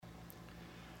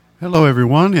Hello,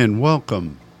 everyone, and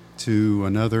welcome to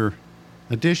another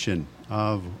edition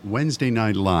of Wednesday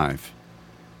Night Live.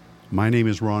 My name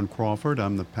is Ron Crawford.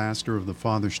 I'm the pastor of the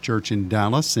Father's Church in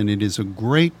Dallas, and it is a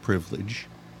great privilege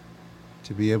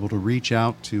to be able to reach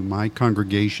out to my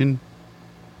congregation,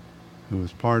 who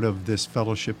is part of this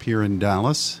fellowship here in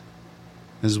Dallas,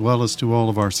 as well as to all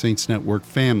of our Saints Network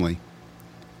family.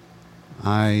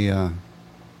 I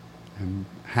am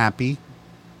happy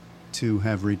to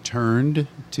have returned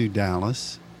to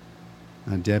Dallas.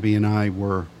 Debbie and I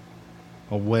were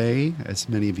away, as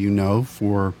many of you know,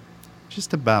 for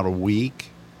just about a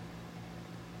week.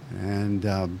 And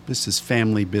this is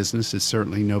family business. It's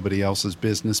certainly nobody else's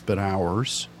business but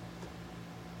ours.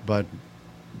 But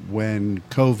when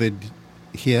COVID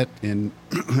hit and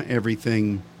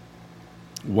everything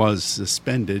was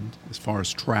suspended as far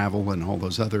as travel and all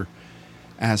those other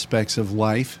aspects of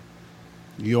life,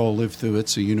 you all lived through it,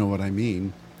 so you know what I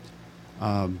mean.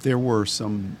 There were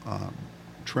some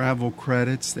travel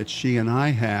credits that she and I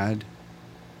had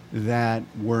that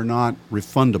were not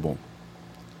refundable.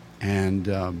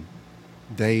 And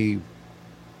they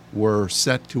were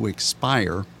set to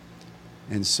expire.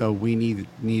 And so we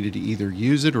needed to either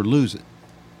use it or lose it.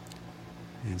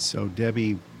 And so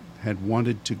Debbie had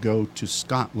wanted to go to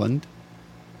Scotland.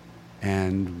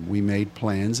 And we made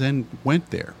plans and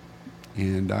went there.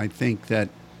 And I think that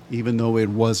even though it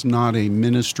was not a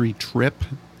ministry trip,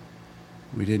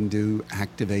 we didn't do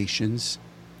activations,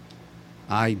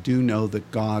 I do know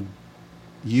that God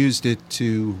used it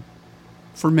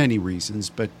for many reasons,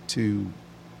 but to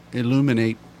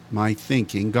illuminate my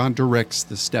thinking. God directs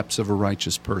the steps of a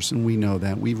righteous person. We know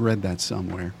that. We've read that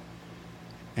somewhere.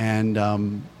 And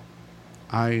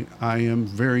I am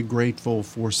very grateful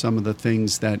for some of the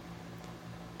things that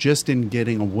just in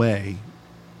getting away,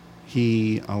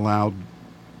 He allowed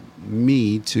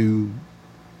me to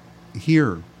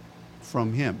hear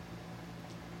from Him.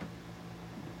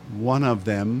 One of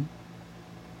them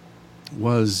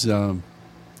was in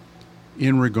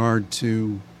regard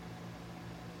to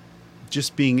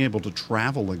just being able to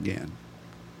travel again.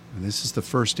 And this is the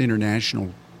first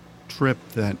international trip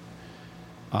that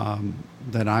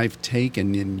I've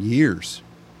taken in years.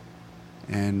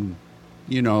 And,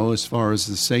 you know, as far as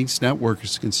the Saints Network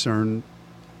is concerned,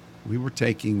 we were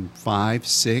taking 5,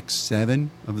 6, 7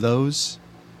 of those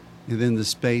within the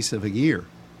space of a year.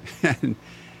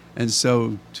 and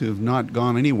so to have not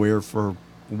gone anywhere for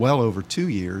well over 2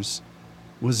 years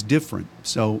was different.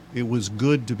 So it was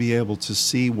good to be able to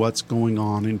see what's going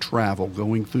on in travel,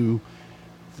 going through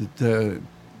the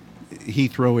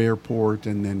Heathrow Airport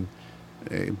and then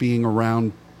being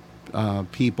around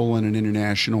people in an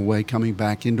international way, coming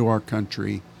back into our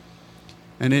country.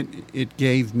 And it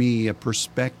gave me a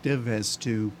perspective as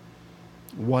to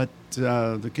what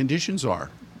the conditions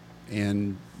are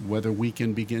and whether we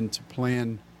can begin to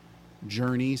plan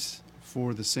journeys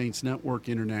for the Saints Network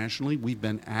internationally. We've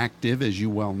been active, as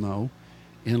you well know,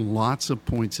 in lots of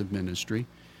points of ministry.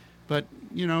 But,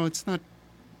 you know, it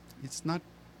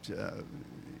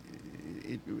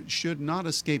should not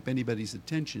escape anybody's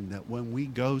attention that when we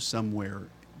go somewhere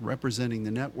representing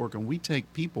the network and we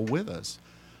take people with us,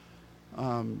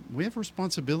 we have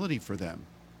responsibility for them.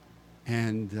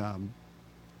 And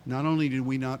not only do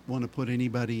we not want to put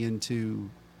anybody into,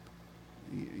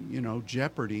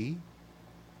 jeopardy,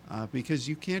 because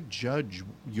you can't judge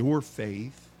your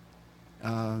faith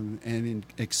and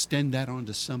extend that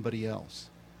onto somebody else.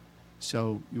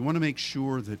 So you want to make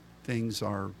sure that things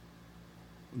are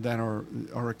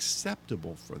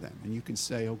acceptable for them. And you can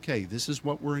say, okay, this is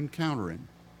what we're encountering.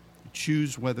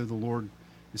 Choose whether the Lord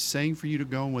is saying for you to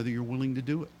go and whether you're willing to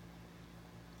do it.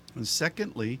 And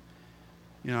secondly,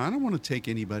 I don't want to take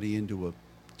anybody into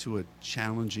a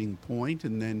challenging point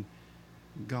and then,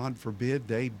 God forbid,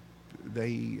 they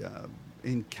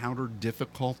encounter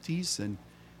difficulties, and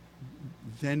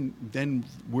then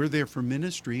we're there for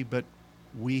ministry, but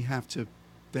we have to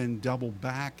then double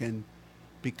back and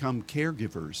become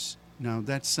caregivers. Now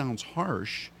that sounds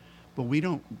harsh, but we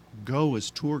don't go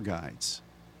as tour guides.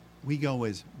 We go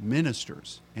as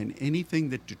ministers, and anything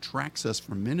that detracts us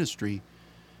from ministry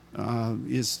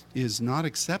is not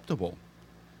acceptable.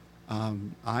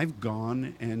 I've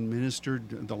gone and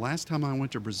ministered. The last time I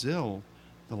went to Brazil,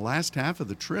 the last half of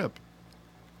the trip,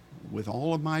 with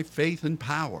all of my faith and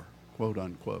power, quote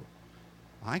unquote,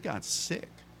 I got sick,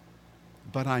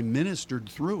 but I ministered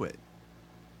through it.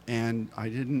 And I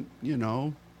didn't,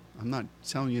 I'm not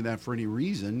telling you that for any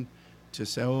reason to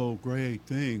say, oh, great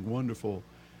thing, wonderful.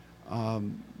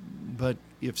 But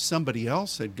if somebody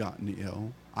else had gotten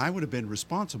ill, I would have been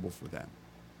responsible for them.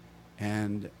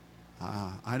 And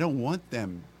I don't want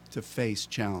them to face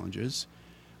challenges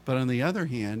But on the other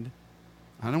hand,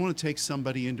 I don't want to take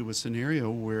somebody into a scenario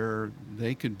where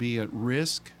they could be at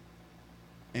risk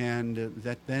and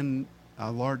that then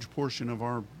a large portion of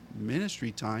our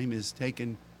ministry time is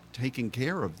taking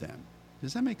care of them.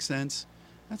 Does that make sense?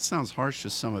 That sounds harsh to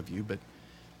some of you, but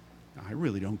I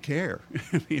really don't care.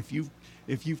 if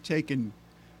you've taken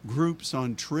groups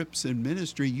on trips in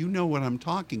ministry, you know what I'm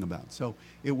talking about. So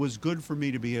it was good for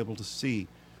me to be able to see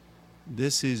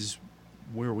this is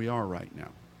where we are right now.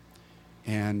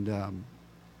 And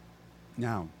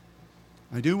now,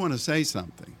 I do want to say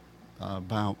something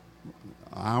about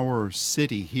our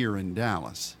city here in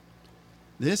Dallas.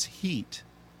 This heat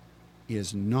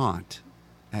is not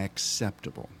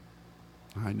acceptable.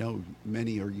 I know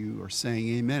many of you are saying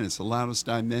amen. It's the loudest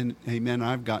amen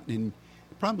I've gotten in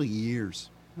probably years.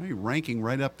 Ranking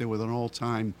right up there with an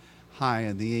all-time high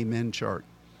in the amen chart.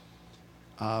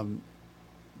 I'm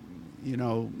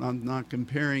not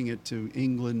comparing it to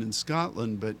England and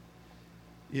Scotland, but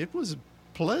it was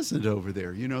pleasant over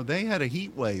there. They had a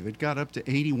heat wave. It got up to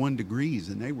 81 degrees,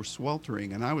 and they were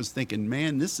sweltering. And I was thinking,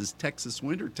 man, this is Texas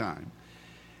wintertime.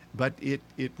 But it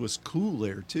was cool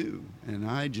there, too. And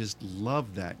I just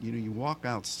love that. You walk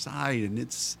outside, and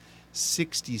it's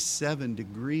 67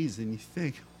 degrees, and you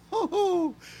think,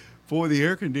 oh, boy, the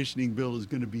air conditioning bill is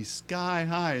going to be sky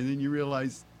high. And then you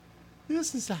realize,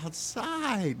 this is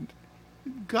outside.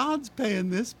 God's paying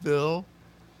this bill.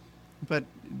 But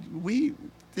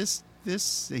this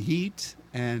heat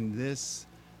and this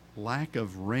lack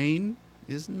of rain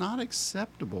is not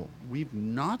acceptable. We've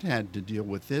not had to deal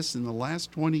with this in the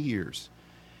last 20 years,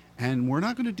 and we're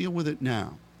not going to deal with it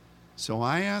now. So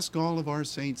I ask all of our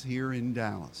saints here in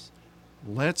Dallas,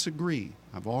 let's agree.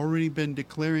 I've already been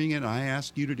declaring it. I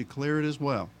ask you to declare it as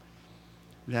well,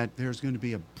 that there's going to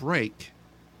be a break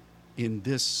in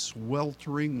this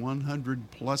sweltering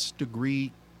 100-plus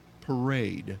degree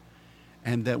parade,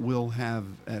 and that we'll have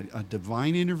a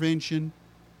divine intervention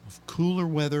of cooler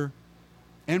weather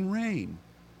and rain,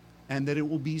 and that it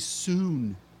will be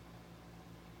soon.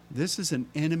 This is an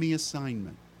enemy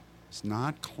assignment. It's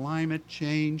not climate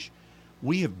change.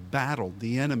 We have battled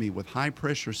the enemy with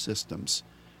high-pressure systems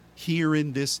here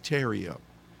in this terrio.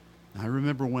 I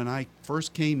remember when I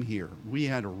first came here, we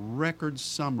had a record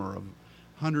summer of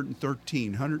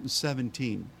 113,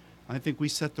 117. I think we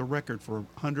set the record for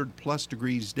 100-plus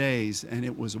degrees days, and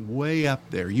it was way up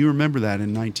there. You remember that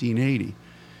in 1980.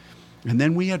 And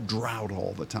then we had drought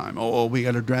all the time. We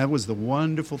got a drought. It was the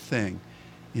wonderful thing.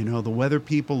 The weather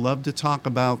people love to talk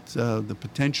about the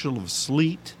potential of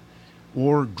sleet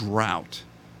or drought.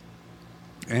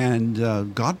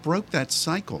 And God broke that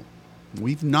cycle.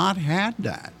 We've not had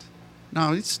that.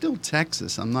 Now, it's still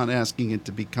Texas. I'm not asking it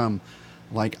to become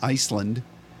like Iceland.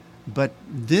 But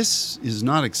this is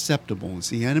not acceptable. It's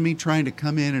the enemy trying to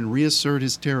come in and reassert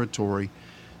his territory.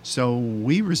 So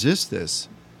we resist this,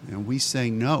 and we say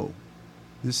no.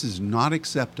 This is not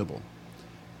acceptable.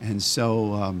 And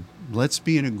so let's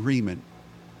be in agreement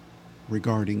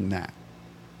regarding that.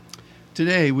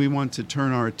 Today, we want to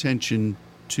turn our attention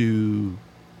to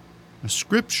a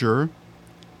scripture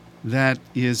that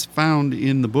is found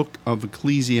in the book of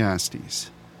Ecclesiastes.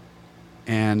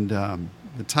 And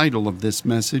the title of this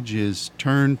message is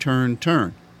Turn, Turn,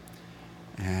 Turn.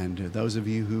 And those of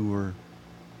you who were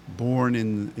born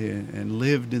and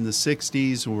lived in the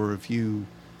 60s, or if you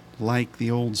like the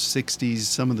old 60s,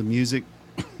 some of the music,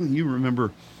 you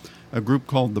remember a group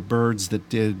called The Byrds that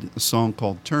did a song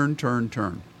called Turn, Turn,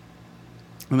 Turn.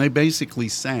 And they basically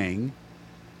sang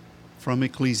from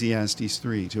Ecclesiastes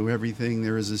 3, to everything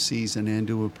there is a season and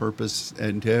to a purpose,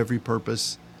 and to every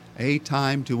purpose, a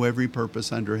time to every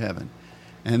purpose under heaven.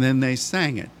 And then they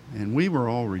sang it, and we were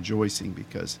all rejoicing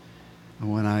because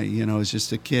when I was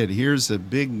just a kid, here's a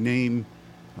big name,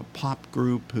 a pop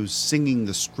group who's singing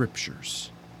the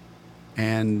scriptures.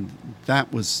 And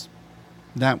that was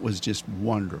just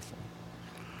wonderful.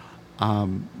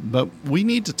 But we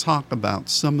need to talk about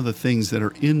some of the things that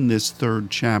are in this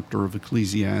third chapter of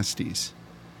Ecclesiastes.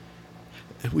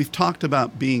 We've talked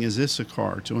about being as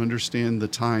Issachar to understand the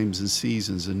times and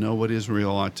seasons and know what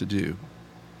Israel ought to do.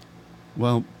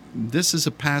 Well, this is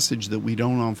a passage that we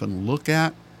don't often look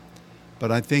at,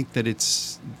 but I think that it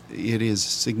is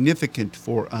significant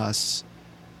for us,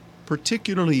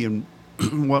 particularly in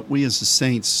what we as the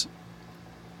saints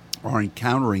are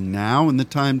encountering now in the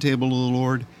timetable of the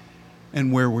Lord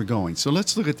and where we're going. So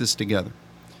let's look at this together.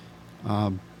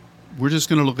 We're just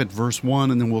going to look at verse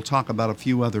 1, and then we'll talk about a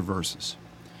few other verses.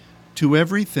 To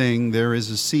everything there is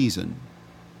a season,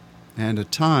 and a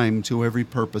time to every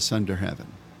purpose under heaven.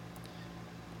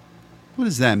 What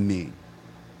does that mean?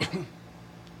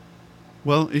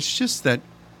 Well, it's just that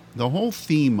The whole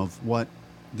theme of what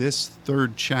this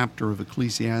third chapter of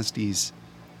Ecclesiastes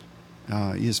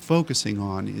is focusing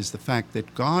on is the fact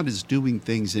that God is doing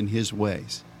things in His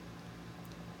ways.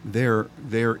 There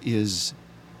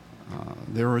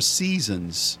are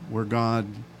seasons where God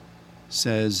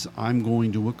says, I'm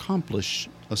going to accomplish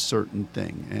a certain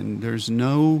thing, and there's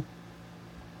no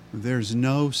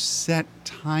set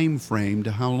time frame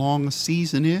to how long a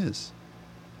season is.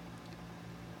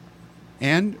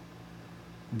 And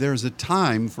there's a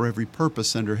time for every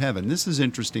purpose under heaven. This is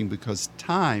interesting because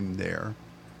time there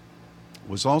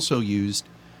was also used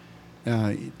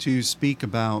to speak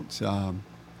about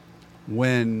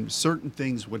when certain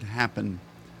things would happen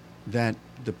that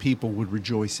the people would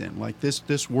rejoice in. Like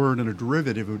this word and a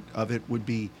derivative of it would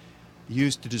be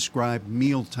used to describe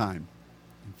mealtime.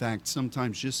 In fact,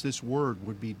 sometimes just this word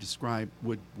would describe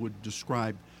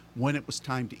when it was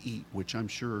time to eat, which I'm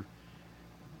sure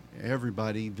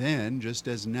everybody then, just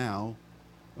as now,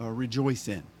 rejoice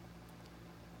in.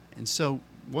 And so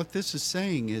what this is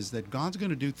saying is that God's going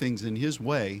to do things in His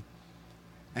way,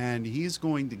 and He's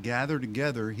going to gather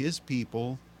together His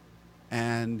people,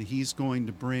 and He's going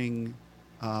to bring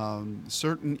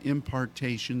certain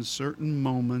impartations, certain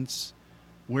moments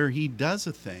where He does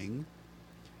a thing.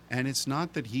 And it's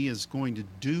not that He is going to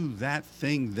do that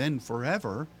thing then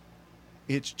forever.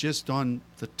 It's just on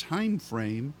the time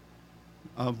frame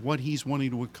of what He's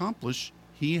wanting to accomplish,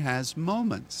 He has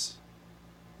moments.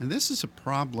 And this is a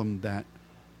problem that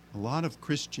a lot of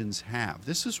Christians have.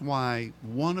 This is why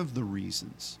one of the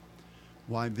reasons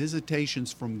why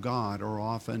visitations from God are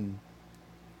often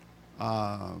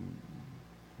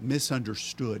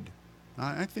misunderstood.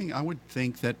 I would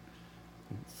think that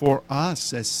for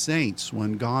us as saints,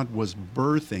 when God was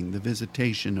birthing the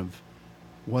visitation of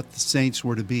what the saints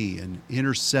were to be, and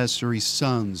intercessory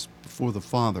sons before the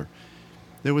Father,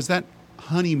 there was that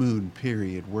honeymoon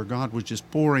period where God was just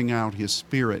pouring out His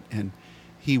Spirit, and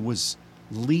He was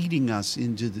leading us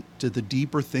into the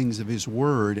deeper things of His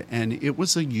Word, and it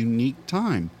was a unique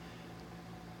time.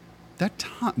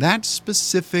 That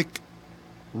specific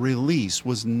release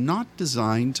was not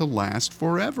designed to last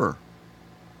forever.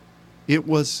 It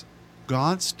was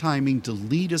God's timing to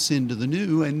lead us into the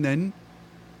new, and then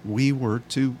we were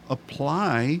to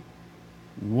apply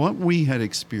what we had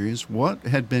experienced, what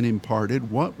had been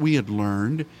imparted, what we had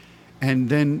learned, and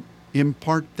then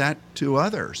impart that to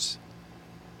others.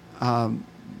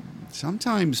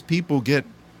 Sometimes people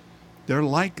they're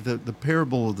like the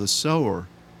parable of the sower.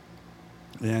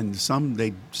 And some,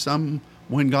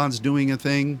 when God's doing a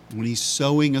thing, when He's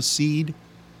sowing a seed,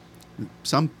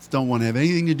 some don't want to have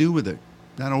anything to do with it.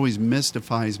 That always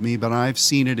mystifies me, but I've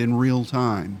seen it in real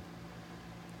time.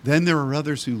 Then there are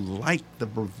others who like the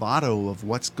bravado of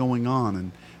what's going on,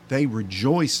 and they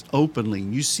rejoice openly.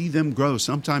 And you see them grow.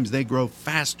 Sometimes they grow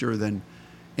faster than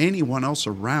anyone else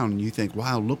around, and you think,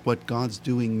 wow, look what God's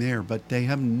doing there. But they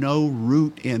have no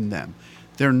root in them.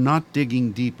 They're not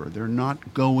digging deeper. They're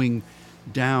not going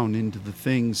down into the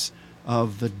things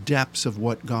of the depths of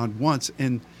what God wants.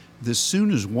 And as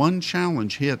soon as one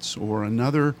challenge hits, or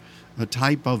another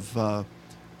type of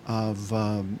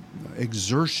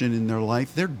exertion in their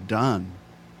life, they're done.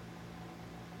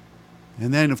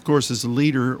 And then, of course, as a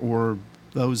leader or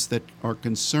those that are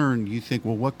concerned, you think,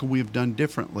 well, what could we have done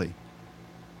differently?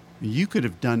 You could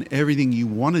have done everything you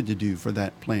wanted to do for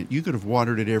that plant. You could have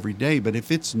watered it every day, but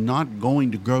if it's not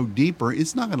going to grow deeper,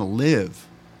 it's not going to live.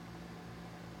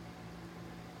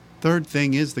 Third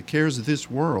thing is the cares of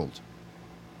this world.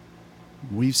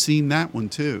 We've seen that one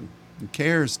too. The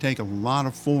cares take a lot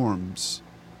of forms.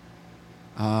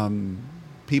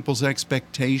 People's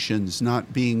expectations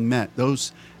not being met.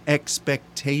 Those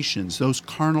expectations, those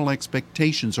carnal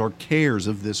expectations, are cares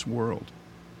of this world.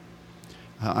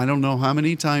 I don't know how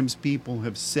many times people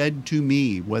have said to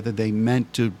me, whether they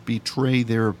meant to betray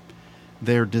their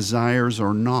desires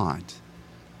or not,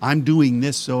 I'm doing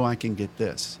this so I can get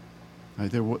this.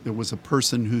 There was a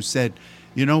person who said,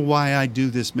 you know why I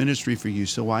do this ministry for you?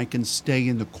 So I can stay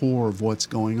in the core of what's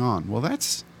going on. Well,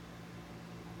 that's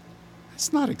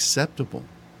not acceptable.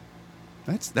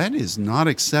 That is not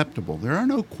acceptable. There are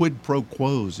no quid pro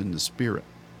quos in the Spirit.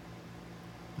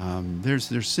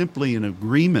 There's simply an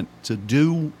agreement to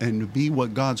do and to be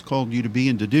what God's called you to be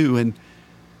and to do,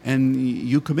 and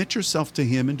you commit yourself to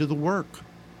Him and to the work.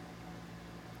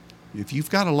 If you've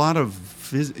got a lot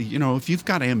of, if you've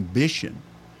got ambition,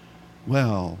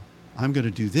 well, I'm going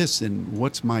to do this, and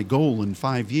what's my goal in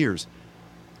 5 years?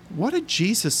 What did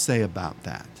Jesus say about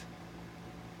that?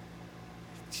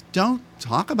 Don't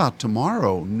talk about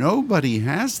tomorrow. Nobody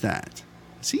has that.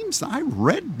 Seems I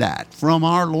read that from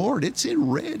our Lord. It's in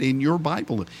red in your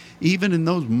Bible, even in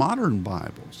those modern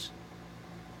Bibles.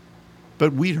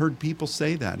 But we'd heard people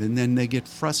say that, and then they get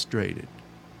frustrated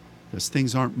because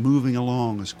things aren't moving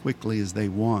along as quickly as they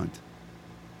want.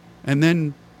 And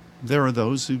then there are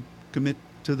those who commit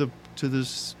to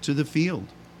the field,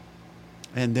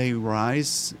 and they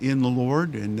rise in the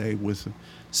Lord, and they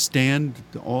withstand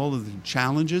all of the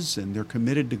challenges, and they're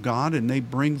committed to God, and they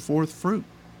bring forth fruit.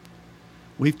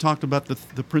 We've talked about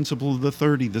the principle of the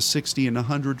 30, the 60, and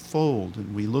 100-fold,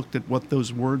 and we looked at what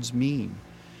those words mean.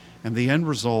 And the end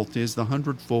result is the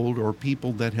 100-fold are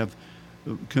people that have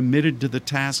committed to the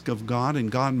task of God,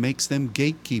 and God makes them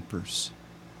gatekeepers.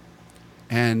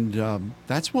 And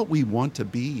that's what we want to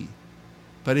be.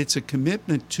 But it's a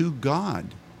commitment to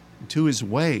God, to His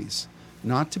ways,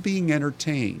 not to being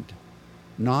entertained,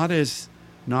 not as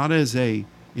a,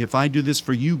 if I do this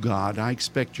for you, God, I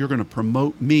expect you're going to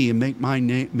promote me and make my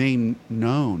name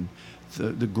known.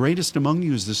 The greatest among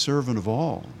you is the servant of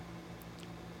all.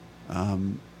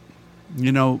 And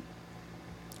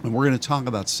we're going to talk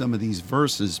about some of these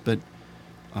verses, but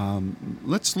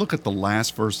let's look at the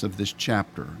last verse of this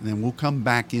chapter. And then we'll come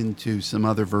back into some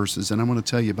other verses, and I want to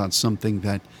tell you about something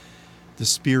that the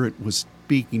Spirit was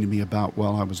speaking to me about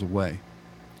while I was away.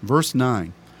 Verse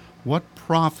 9, what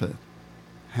profit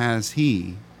has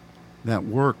he that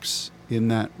works in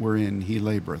that wherein he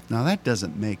laboreth? Now that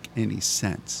doesn't make any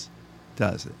sense,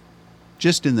 does it?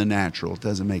 Just in the natural, it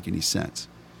doesn't make any sense.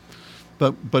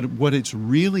 But what it's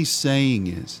really saying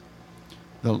is,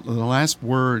 the last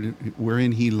word,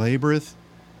 wherein he laboreth,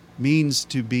 means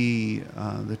to be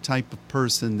the type of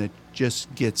person that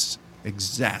just gets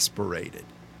exasperated.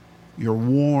 You're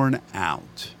worn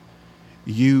out.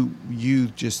 You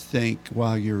just think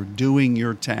while you're doing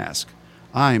your task,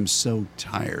 I'm so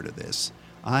tired of this.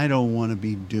 I don't want to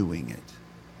be doing it.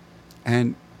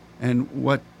 And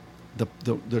what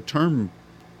the term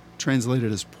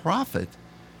translated as profit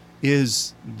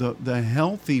is the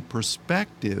healthy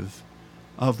perspective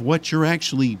of what you're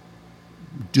actually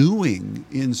doing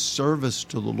in service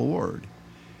to the Lord.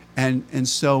 And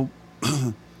so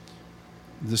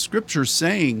the scripture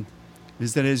saying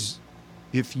is that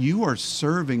if you are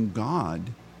serving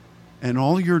God and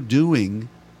all you're doing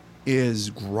is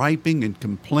griping and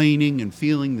complaining and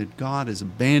feeling that God has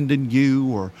abandoned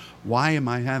you, or why am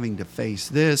I having to face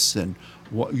this, and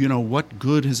what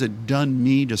good has it done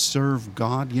me to serve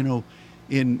God? In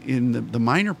the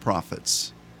minor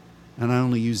prophets, and I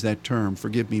only use that term,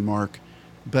 forgive me, Mark,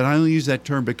 but I only use that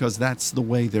term because that's the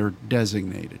way they're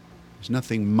designated. There's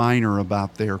nothing minor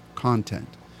about their content.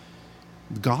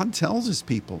 God tells His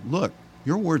people, look,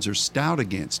 your words are stout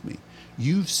against me.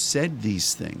 You've said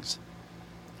these things.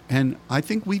 And I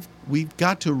think we've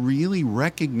got to really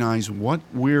recognize what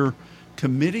we're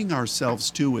committing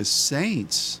ourselves to as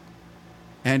saints.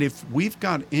 And if we've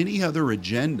got any other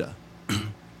agenda,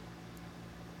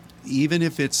 even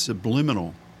if it's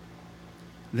subliminal,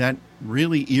 that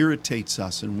really irritates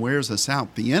us and wears us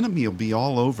out, the enemy will be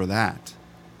all over that.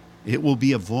 It will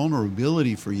be a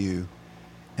vulnerability for you,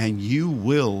 and you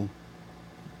will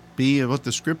be what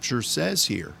the scripture says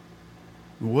here.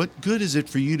 What good is it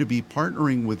for you to be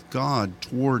partnering with God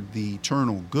toward the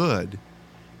eternal good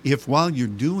if while you're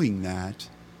doing that,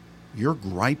 you're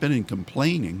griping and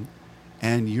complaining,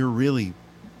 and you're really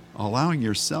allowing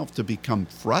yourself to become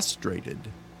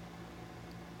frustrated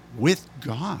with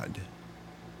God?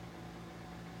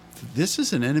 This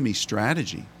is an enemy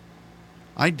strategy.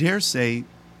 I dare say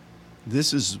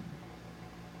this is,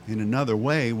 in another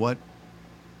way, what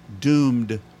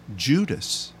doomed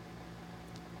Judas.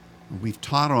 We've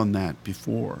taught on that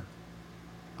before.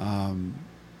 And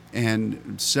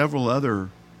several other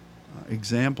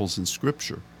examples in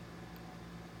Scripture.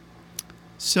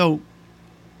 So,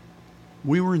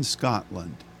 we were in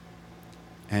Scotland,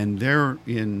 and they're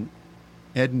in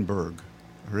Edinburgh,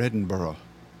 or Edinburgh,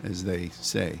 as they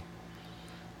say.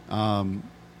 And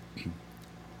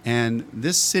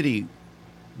this city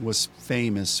was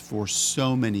famous for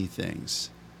so many things,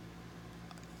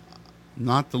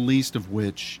 not the least of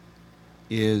which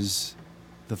is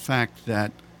the fact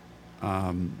that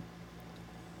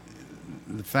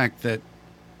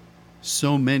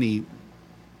so many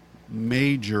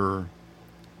major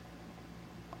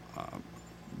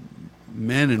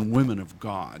men and women of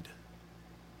God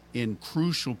in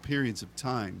crucial periods of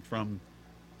time, from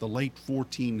the late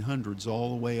 1400s all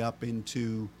the way up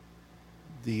into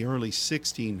the early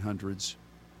 1600s,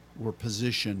 were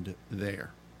positioned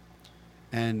there.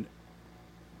 And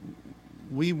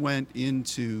we went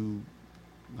into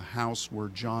the house where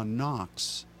John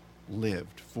Knox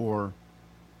lived for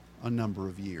a number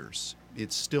of years.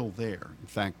 it's still there. In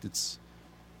fact, it's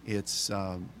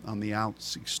on the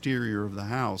exterior of the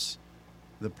house.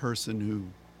 The person who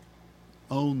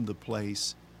owned the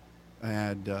place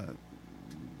had a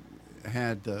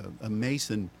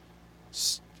mason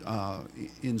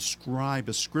inscribe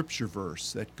a scripture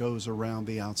verse that goes around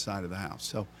the outside of the house.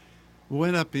 So we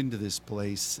went up into this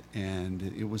place, and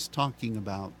it was talking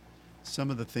about some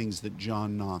of the things that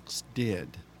John Knox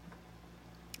did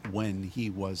when he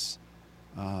was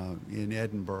in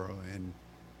Edinburgh. And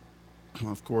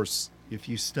of course, if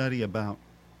you study about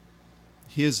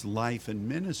his life and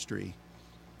ministry,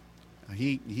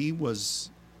 he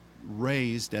was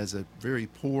raised as a very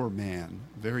poor man,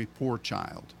 very poor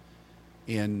child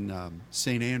in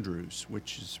St. Andrews,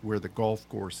 which is where the golf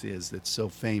course is that's so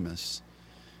famous.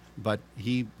 But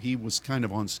he was kind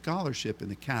of on scholarship in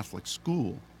the Catholic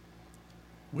school,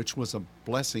 which was a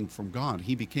blessing from God.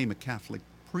 He became a Catholic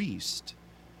priest,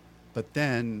 but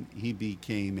then he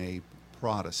became a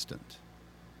Protestant.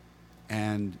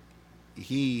 And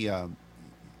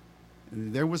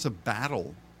there was a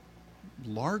battle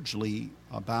largely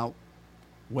about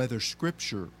whether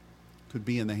Scripture could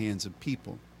be in the hands of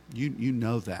people. You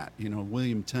know that.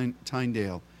 William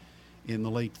Tyndale in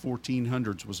the late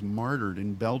 1400s was martyred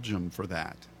in Belgium for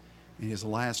that. And his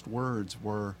last words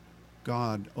were,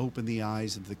 "God, open the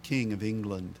eyes of the King of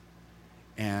England."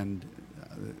 And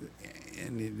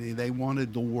they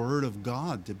wanted the Word of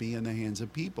God to be in the hands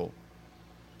of people.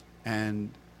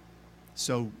 And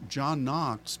so John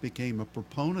Knox became a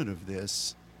proponent of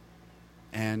this,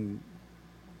 and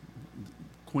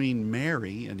Queen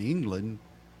Mary in England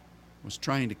was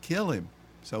trying to kill him.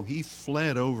 So he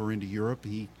fled over into Europe.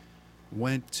 He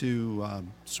went to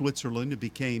Switzerland and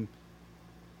became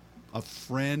a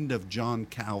friend of John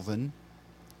Calvin.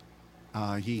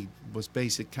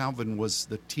 Calvin was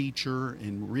the teacher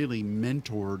and really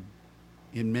mentored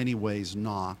in many ways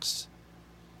Knox.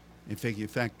 In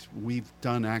fact, we've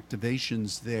done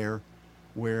activations there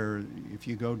where if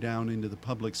you go down into the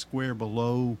public square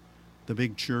below the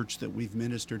big church that we've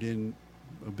ministered in,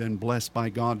 been blessed by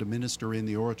God to minister in,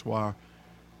 the Oratoire,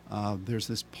 there's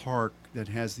this park that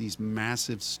has these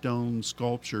massive stone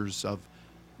sculptures of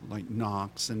like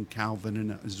Knox and Calvin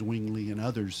and Zwingli and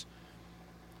others.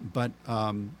 But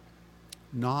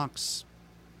Knox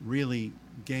really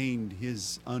gained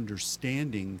his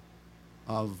understanding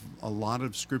of a lot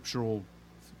of scriptural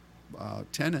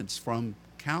tenets from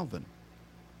Calvin.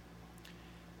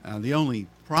 The only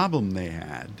problem they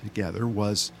had together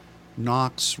was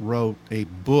Knox wrote a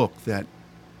book that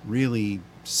really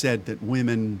said that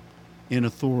women in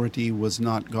authority was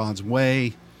not God's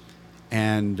way,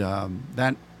 and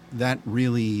that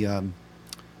really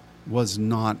was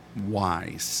not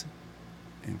wise.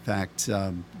 In fact,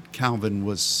 Calvin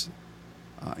was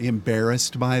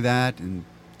embarrassed by that and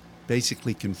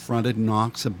basically confronted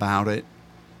Knox about it.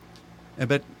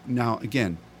 But now,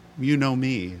 again, you know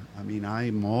me. I mean,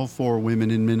 I'm all for women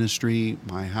in ministry.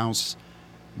 My house,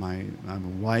 I have a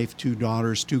wife, 2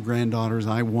 daughters, 2 granddaughters.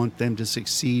 I want them to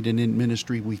succeed in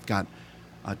ministry. We've got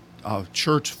a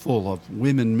church full of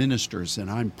women ministers, and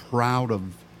I'm proud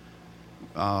of,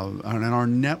 and our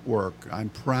network, I'm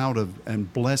proud of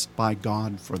and blessed by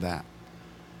God for that.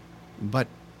 But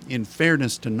in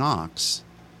fairness to Knox,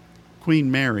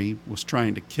 Queen Mary was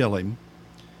trying to kill him.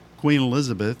 Queen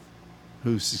Elizabeth,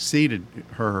 who succeeded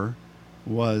her,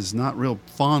 was not real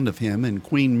fond of him, and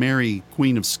Queen Mary,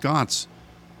 Queen of Scots,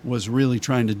 was really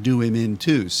trying to do him in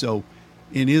too. So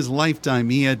in his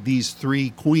lifetime, he had these 3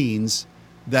 queens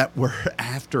that were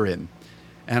after him.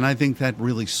 And I think that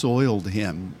really soiled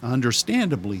him,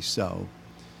 understandably so.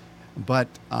 But,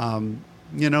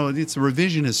 it's a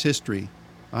revisionist history.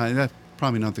 That's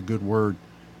probably not the good word.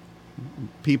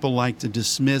 People like to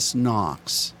dismiss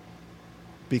Knox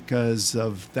because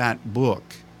of that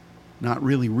book, not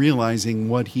really realizing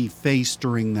what he faced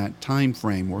during that time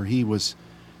frame where he was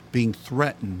being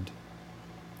threatened.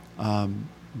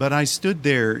 But I stood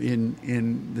there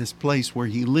in this place where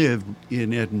he lived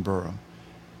in Edinburgh.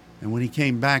 And when he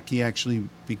came back, he actually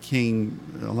became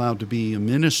allowed to be a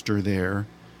minister there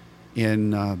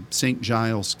in St.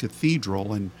 Giles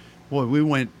Cathedral. And boy, we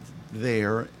went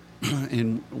there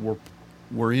and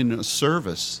were in a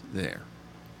service there.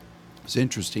 It's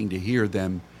interesting to hear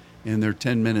them in their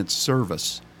 10-minute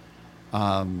service.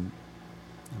 I'm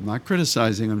not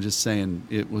criticizing, I'm just saying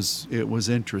it was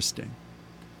interesting.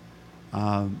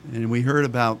 And we heard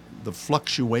about the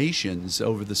fluctuations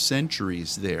over the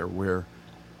centuries there where,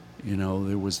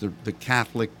 there was the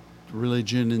Catholic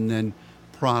religion, and then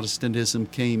Protestantism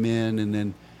came in, and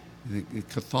then the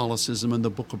Catholicism and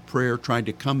the Book of Prayer tried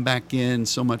to come back in,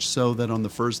 so much so that on the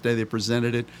first day they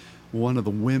presented it, one of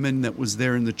the women that was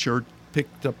there in the church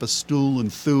picked up a stool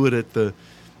and threw it at the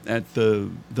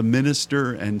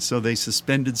minister, and so they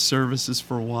suspended services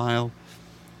for a while.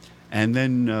 And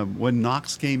then when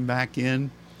Knox came back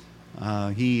in,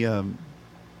 he and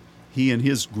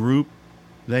his group,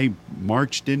 they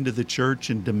marched into the church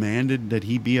and demanded that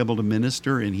he be able to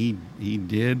minister, and he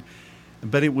did.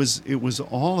 But it was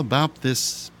all about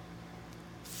this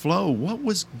flow. What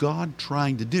was God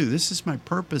trying to do? This is my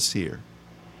purpose here.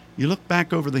 You look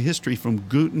back over the history from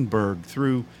Gutenberg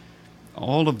through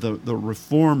all of the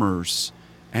reformers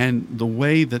and the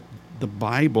way that the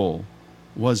Bible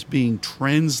was being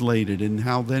translated and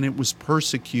how then it was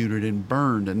persecuted and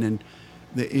burned, and then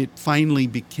it finally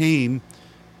became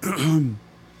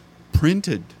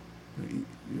printed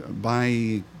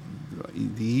by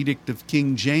the Edict of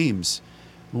King James.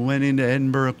 We went into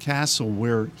Edinburgh Castle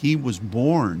where he was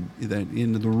born,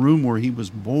 into the room where he was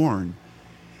born,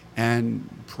 and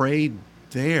prayed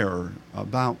there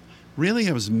about, really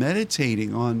I was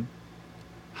meditating on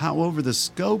how over the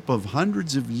scope of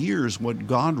hundreds of years what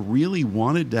God really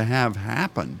wanted to have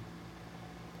happen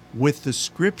with the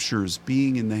scriptures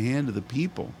being in the hand of the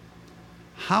people.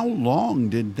 How long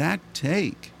did that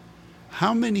take?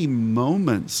 How many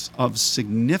moments of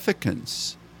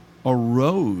significance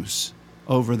arose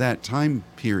over that time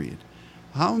period?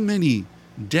 How many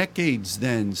decades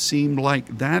then seemed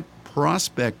like that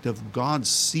prospect of God's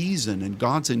season and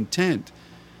God's intent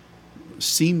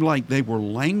seemed like they were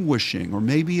languishing, or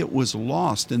maybe it was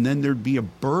lost, and then there'd be a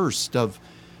burst of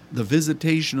the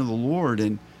visitation of the Lord,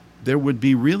 and there would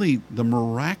be really the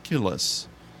miraculous,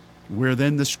 where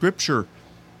then the scripture,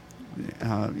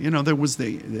 there was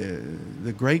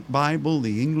the great Bible,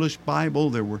 the English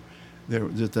Bible,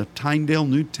 the Tyndale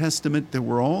New Testament, there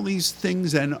were all these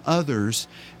things and others,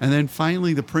 and then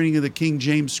finally the printing of the King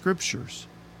James Scriptures.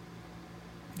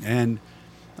 And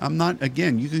I'm not,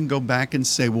 again, you can go back and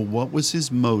say, well, what was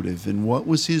his motive and what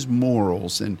was his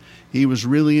morals? And he was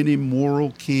really an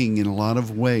immoral king in a lot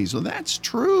of ways. Well, that's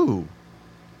true.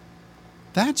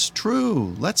 That's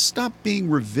true. Let's stop being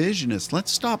revisionist.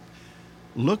 Let's stop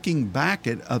looking back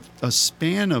at a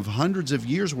span of hundreds of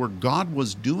years where God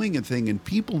was doing a thing and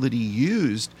people that he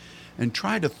used, and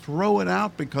try to throw it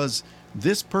out because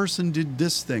this person did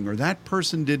this thing or that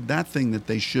person did that thing that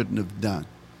they shouldn't have done.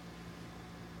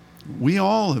 We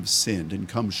all have sinned and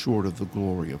come short of the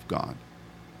glory of God.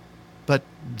 But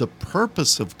the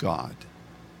purpose of God,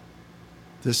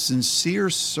 the sincere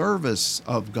service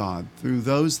of God through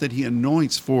those that he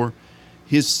anoints for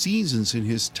his seasons and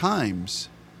his times,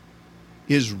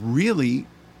 is really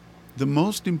the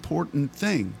most important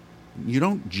thing. You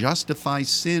don't justify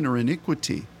sin or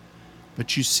iniquity,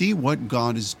 but you see what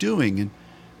God is doing.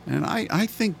 And I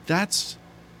think that's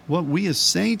what we as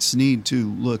saints need to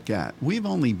look at. We've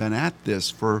only been at this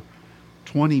for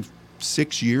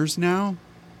 26 years now.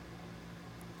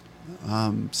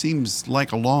 Seems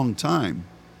like a long time.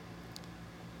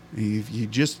 If you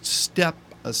just step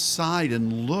aside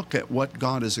and look at what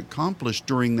God has accomplished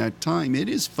during that time, it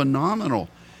is phenomenal,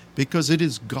 because it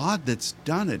is God that's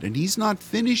done it, and he's not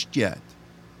finished yet.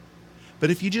 But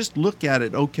if you just look at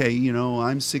it, okay,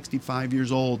 I'm 65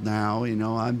 years old now,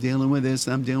 I'm dealing with this,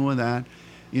 I'm dealing with that.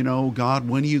 God,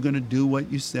 when are you going to do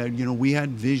what you said? We had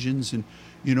visions, and,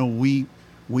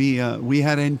 we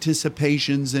had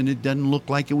anticipations, and it doesn't look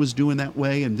like it was doing that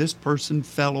way. And this person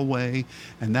fell away,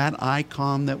 and that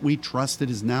icon that we trusted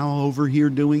is now over here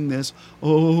doing this.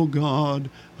 Oh God,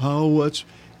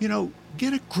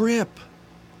 get a grip.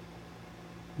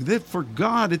 That for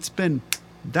God, it's been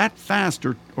that fast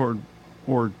or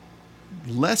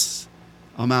less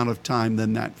amount of time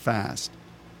than that fast.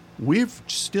 We've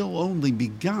still only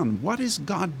begun. What is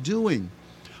God doing?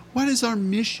 What is our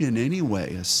mission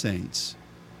anyway as saints?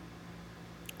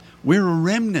 We're a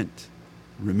remnant.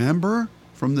 Remember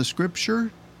from the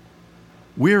scripture?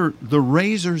 We're the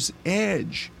razor's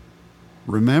edge.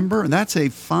 Remember? And that's a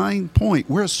fine point.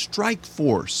 We're a strike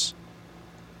force.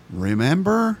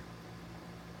 Remember?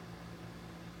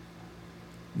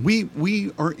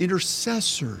 We are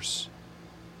intercessors.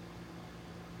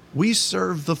 We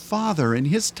serve the Father in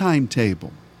his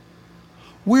timetable.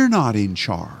 We're not in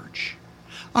charge.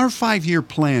 Our 5-year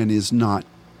plan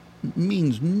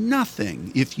means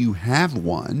nothing if you have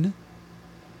one.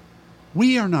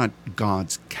 We are not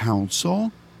God's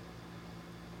counsel.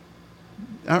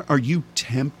 Are you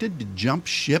tempted to jump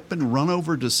ship and run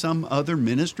over to some other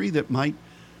ministry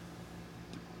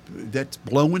that's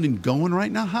blowing and going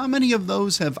right now? How many of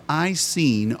those have I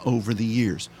seen over the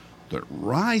years that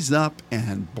rise up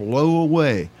and blow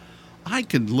away? I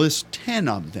could list 10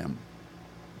 of them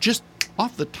just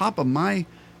off the top of my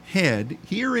head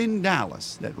here in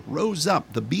Dallas that rose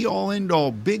up, the be-all,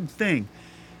 end-all big thing,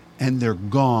 and they're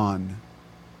gone.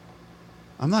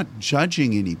 I'm not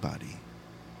judging anybody.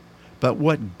 But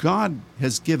what God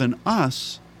has given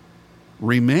us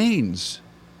remains.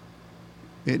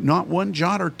 Not one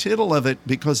jot or tittle of it,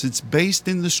 because it's based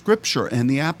in the Scripture and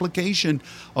the application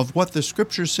of what the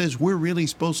Scripture says we're really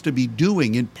supposed to be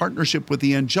doing in partnership with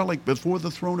the angelic before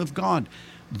the throne of God.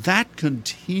 That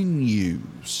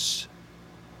continues.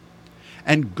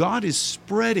 And God is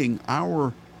spreading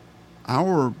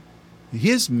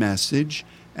His message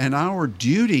and our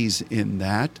duties in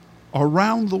that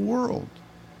around the world.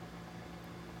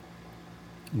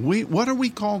 What are we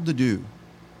called to do?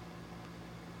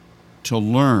 To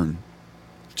learn,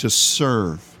 to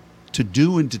serve, to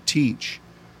do and to teach,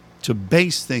 to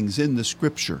base things in the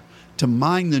Scripture, to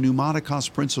mine the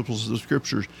pneumatikos principles of the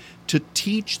Scriptures, to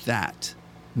teach that,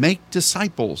 make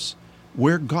disciples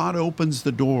where God opens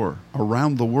the door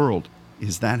around the world.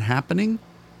 Is that happening?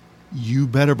 You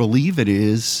better believe it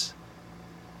is.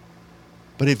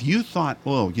 But if you thought,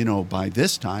 well, by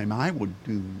this time I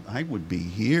would be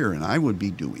here and I would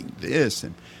be doing this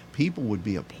and people would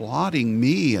be applauding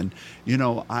me, and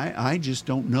I just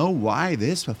don't know why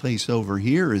this place over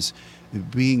here is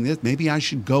being this. Maybe I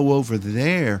should go over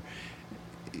there.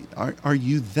 Are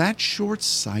you that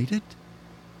short-sighted?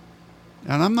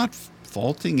 And I'm not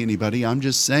faulting anybody. I'm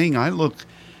just saying I look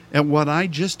at what I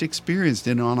just experienced,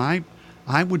 and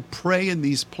I would pray in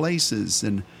these places,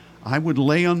 and I would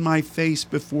lay on my face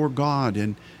before God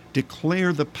and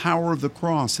declare the power of the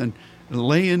cross and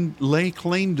lay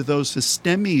claim to those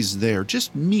hystemes there,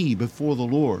 just me before the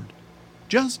Lord.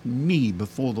 Just me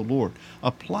before the Lord,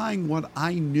 applying what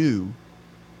I knew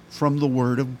from the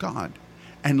Word of God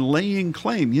and laying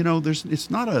claim. It's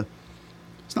not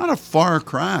a far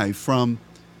cry from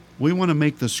we want to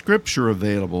make the Scripture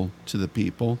available to the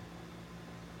people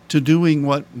to doing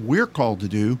what we're called to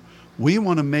do. We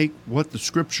want to make what the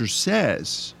Scripture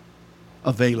says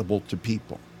available to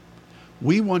people.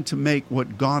 We want to make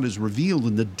what God has revealed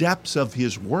in the depths of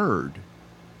His Word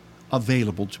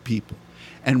available to people.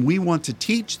 And we want to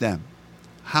teach them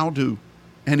and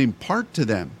impart to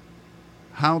them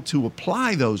how to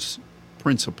apply those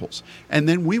principles. And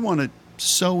then we want to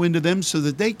sow into them so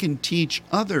that they can teach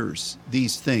others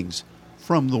these things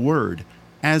from the Word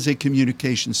as a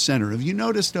communication center. Have you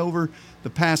noticed over the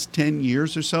past 10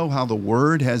 years or so how the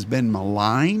Word has been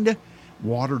maligned,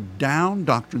 watered down,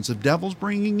 doctrines of devils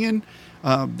bringing in,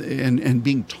 and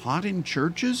being taught in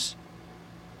churches?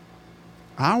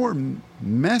 Our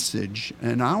message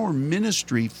and our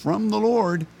ministry from the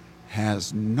Lord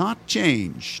has not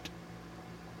changed.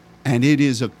 And it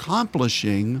is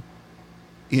accomplishing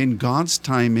in God's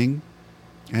timing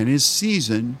and His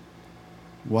season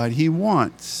what He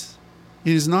wants.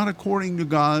 It is not according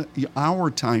to our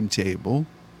timetable,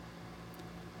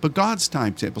 but God's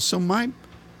timetable. So my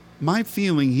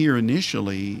feeling here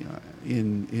initially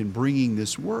in bringing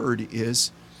this word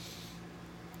is,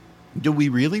 do we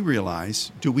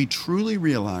truly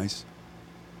realize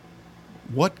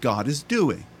what God is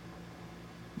doing,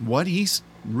 what He's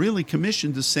really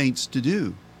commissioned the saints to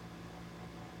do?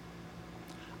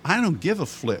 I don't give a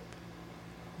flip.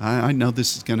 I know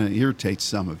this is going to irritate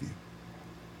some of you.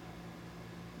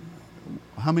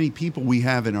 How many people we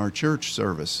have in our church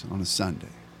service on a Sunday?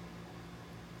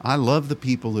 I love the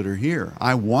people that are here.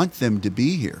 I want them to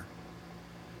be here.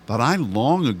 But I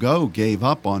long ago gave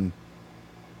up on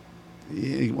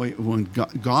when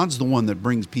God's the one that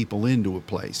brings people into a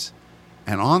place.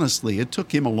 And honestly, it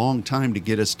took Him a long time to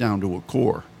get us down to a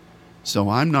core. So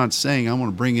I'm not saying I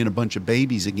want to bring in a bunch of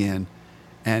babies again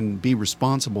and be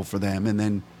responsible for them, and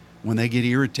then when they get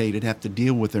irritated, have to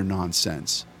deal with their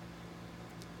nonsense.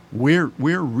 We're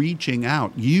reaching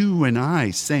out. You and I,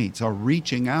 saints, are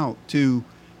reaching out to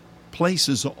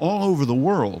places all over the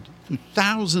world, to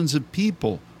thousands of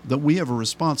people that we have a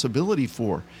responsibility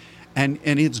for. And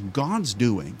it's God's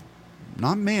doing,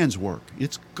 not man's work.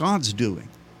 It's God's doing.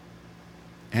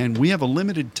 And we have a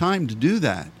limited time to do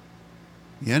that.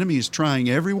 The enemy is trying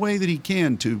every way that he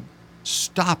can to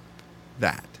stop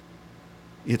that.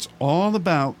 It's all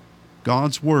about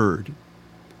God's Word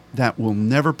that will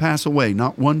never pass away,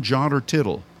 not one jot or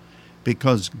tittle,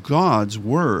 because God's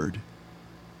Word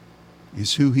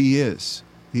is who He is.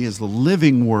 He is the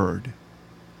living Word.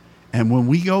 And when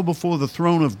we go before the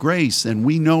throne of grace and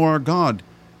we know our God,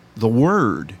 the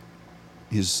Word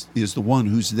is the one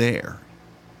who's there.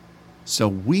 So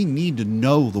we need to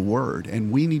know the Word,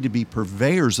 and we need to be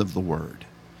purveyors of the Word.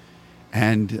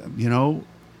 And,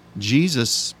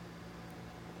 Jesus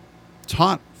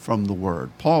taught from the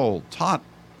Word. Paul taught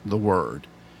the Word.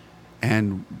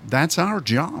 And that's our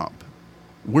job.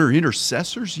 We're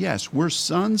intercessors, yes. We're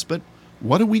sons, but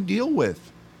what do we deal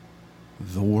with?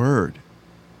 The Word.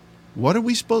 What are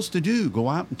we supposed to do? Go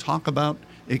out and talk about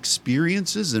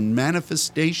experiences and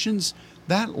manifestations?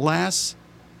 That lasts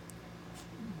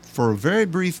for a very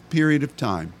brief period of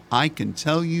time. I can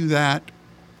tell you that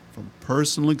from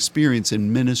personal experience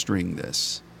in ministering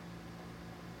this.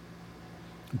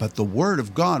 But the Word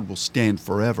of God will stand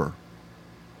forever,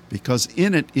 because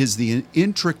in it is the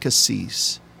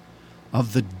intricacies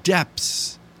of the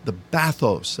depths, the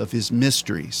bathos of His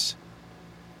mysteries.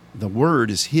 The Word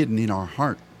is hidden in our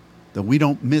heart, that we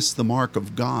don't miss the mark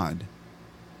of God.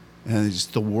 And it's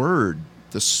the Word,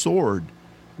 the sword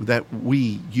that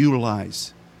we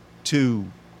utilize to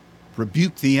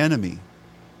rebuke the enemy.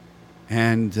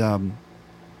 And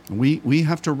we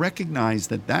have to recognize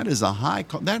that that is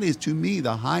that is, to me,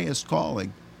 the highest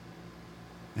calling.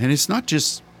 And it's not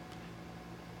just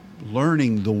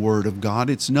learning the Word of God,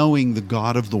 it's knowing the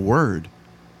God of the Word.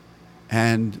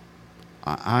 And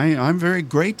I'm very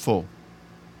grateful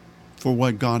for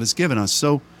what God has given us.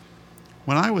 So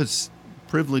when I was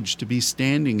privileged to be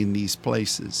standing in these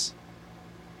places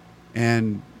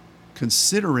and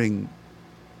considering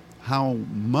how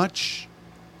much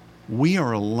we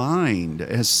are aligned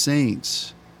as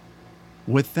saints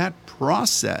with that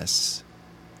process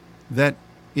that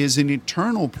is an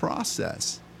eternal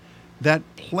process that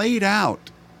played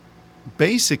out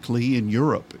basically in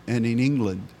Europe and in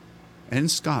England and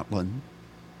Scotland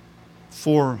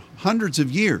for hundreds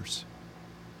of years.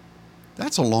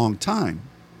 That's a long time.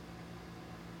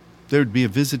 There'd be a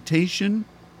visitation,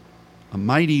 a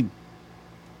mighty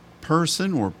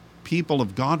person or people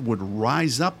of God would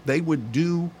rise up, they would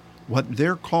do what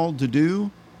they're called to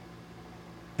do,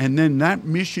 and then that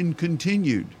mission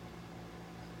continued.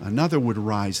 Another would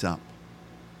rise up,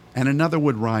 and another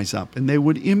would rise up, and they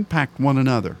would impact one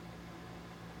another.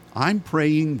 I'm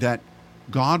praying that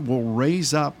God will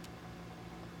raise up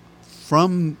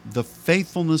from the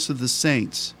faithfulness of the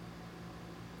saints,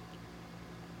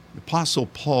 the Apostle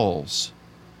Paul's,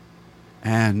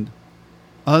 and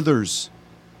others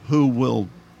who will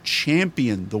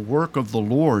champion the work of the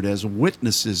Lord as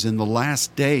witnesses in the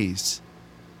last days.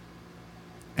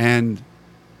 And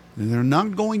they're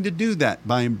not going to do that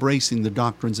by embracing the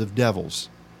doctrines of devils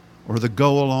or the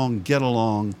go along, get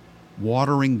along,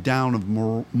 watering down of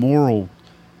moral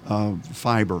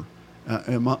fiber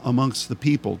amongst the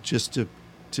people just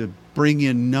to bring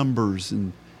in numbers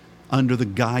and under the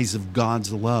guise of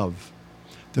God's love.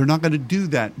 They're not going to do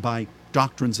that by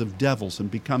doctrines of devils and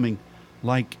becoming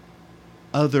like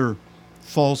other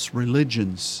false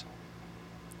religions.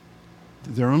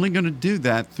 They're only going to do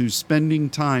that through spending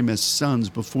time as sons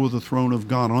before the throne of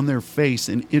God, on their face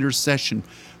in intercession,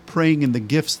 praying in the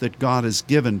gifts that God has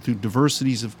given through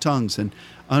diversities of tongues and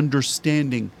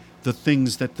understanding the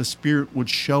things that the Spirit would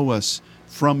show us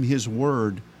from His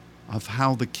Word of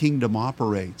how the kingdom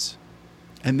operates.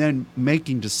 And then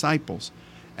making disciples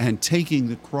and taking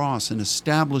the cross and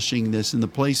establishing this in the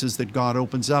places that God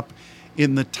opens up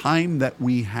in the time that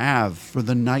we have, for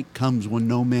the night comes when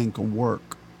no man can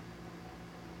work.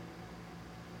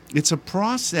 It's a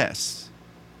process.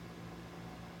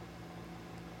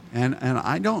 And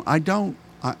I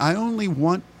only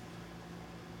want,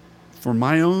 for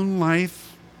my own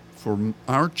life, for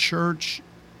our church,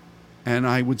 and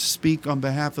I would speak on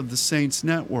behalf of the Saints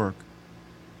Network,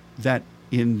 that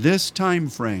in this time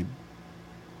frame,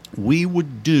 we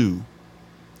would do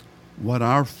what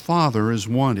our Father is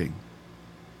wanting,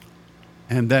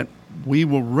 and that we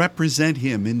will represent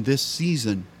Him in this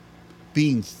season,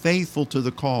 being faithful to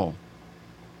the call,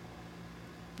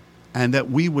 and that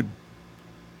we would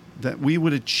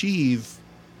achieve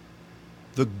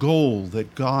the goal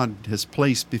that God has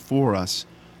placed before us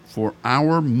for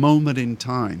our moment in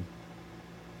time,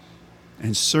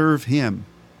 and serve Him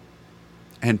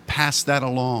and pass that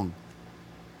along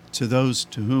to those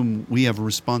to whom we have a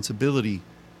responsibility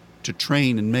to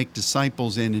train and make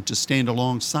disciples in, and to stand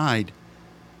alongside,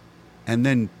 and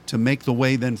then to make the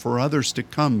way then for others to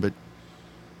come. But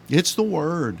it's the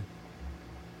Word.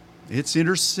 It's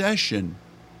intercession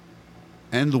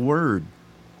and the Word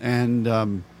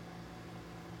and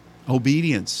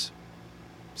obedience.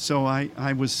 So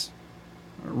I was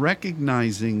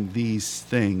recognizing these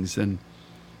things, and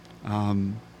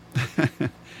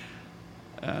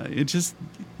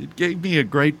it gave me a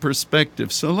great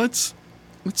perspective. So let's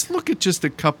look at just a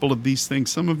couple of these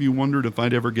things. Some of you wondered if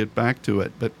I'd ever get back to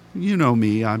it, but you know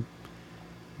me, I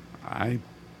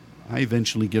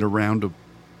eventually get around to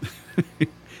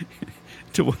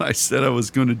to what I said I was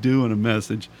going to do in a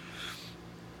message.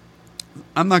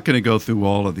 I'm not going to go through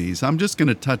all of these. I'm just going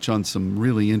to touch on some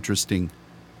really interesting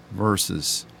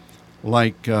verses,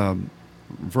 like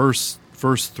verse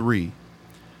 3,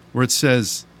 where it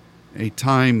says, a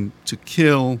time to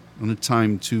kill and a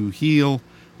time to heal,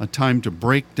 a time to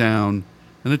break down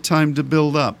and a time to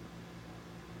build up.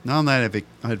 Now, I'm not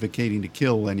advocating to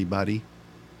kill anybody,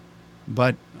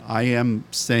 but I am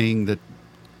saying that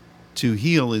to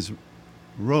heal is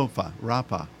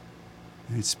rapa.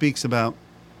 It speaks about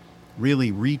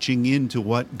really reaching into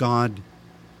what God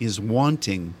is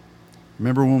wanting.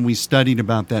 Remember when we studied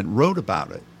about that, wrote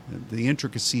about it, the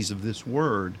intricacies of this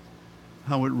word,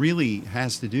 how it really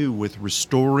has to do with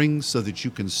restoring so that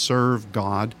you can serve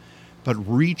God, but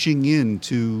reaching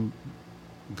into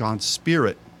God's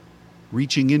Spirit,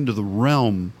 reaching into the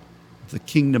realm of the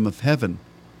kingdom of heaven,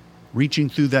 reaching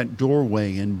through that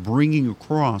doorway and bringing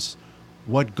across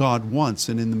what God wants,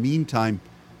 and in the meantime,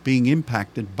 being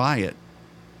impacted by it.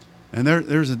 And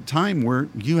there's a time where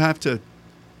you have to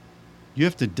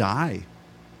die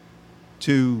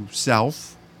to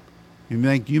self. You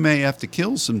may have to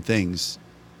kill some things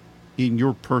in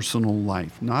your personal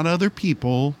life. Not other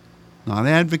people, not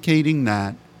advocating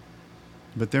that,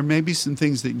 but there may be some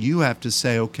things that you have to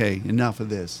say, okay, enough of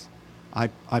this. I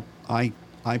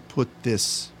put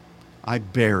this, I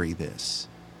bury this,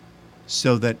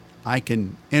 so that I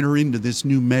can enter into this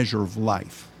new measure of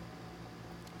life.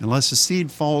 Unless a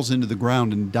seed falls into the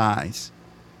ground and dies,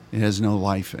 it has no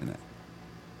life in it.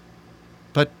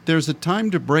 But there's a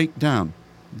time to break down.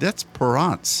 That's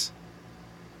parats.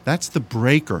 That's the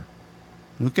breaker.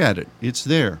 Look at it. It's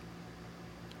there.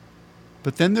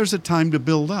 But then there's a time to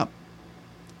build up.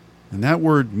 And that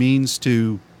word means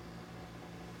to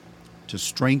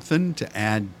strengthen, to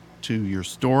add to your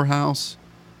storehouse,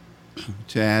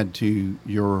 to add to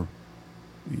your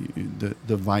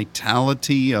the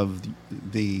vitality of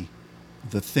the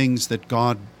things that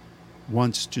God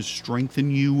wants to strengthen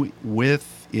you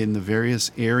with in the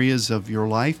various areas of your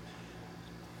life,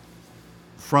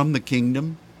 from the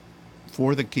kingdom,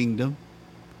 for the kingdom.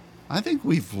 I think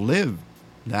we've lived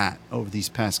that over these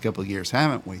past couple of years,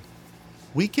 haven't we?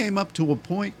 We came up to a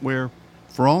point where,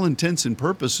 for all intents and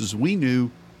purposes, we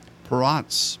knew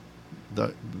parats,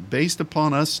 based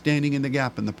upon us standing in the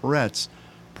gap in the parats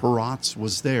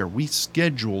was there. We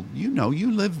scheduled,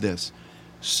 you lived this,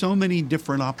 so many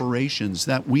different operations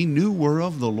that we knew were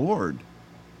of the Lord.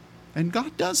 And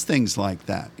God does things like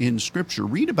that in Scripture.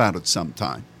 Read about it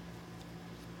sometime,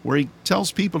 where he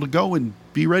tells people to go and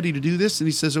be ready to do this, and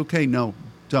he says, okay, no,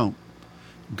 don't.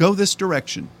 Go this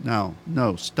direction. Now,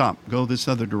 no, stop. Go this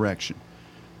other direction.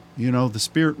 The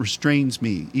Spirit restrains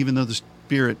me, even though the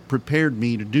Spirit prepared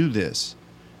me to do this.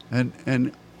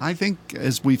 And I think,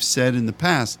 as we've said in the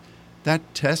past,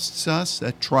 that tests us,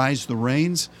 that tries the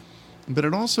reins, but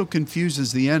it also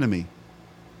confuses the enemy.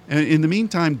 And in the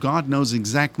meantime, God knows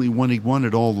exactly what he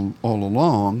wanted all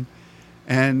along,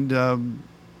 and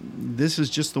this is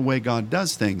just the way God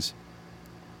does things.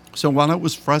 So while it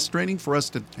was frustrating for us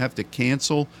to have to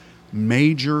cancel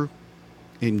major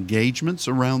engagements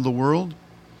around the world,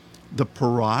 the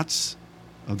parats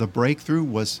of the breakthrough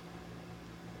was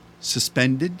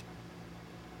suspended.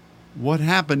 What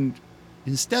happened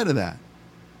instead of that?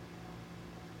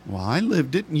 Well, I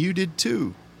lived it and you did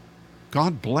too.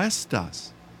 God blessed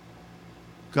us.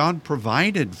 God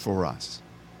provided for us.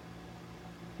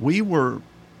 We were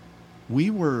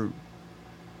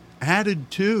added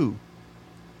to.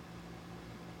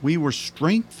 We were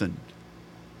strengthened.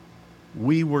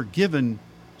 We were given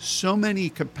so many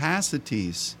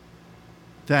capacities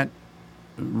that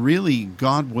really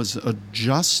God was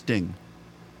adjusting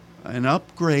and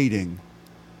upgrading.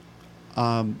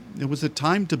 It was a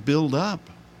time to build up.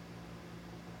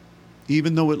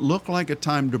 Even though it looked like a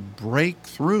time to break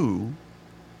through,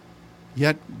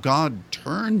 yet God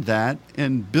turned that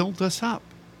and built us up.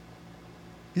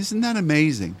 Isn't that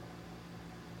amazing?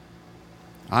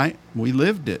 We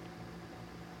lived it.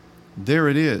 There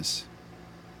it is.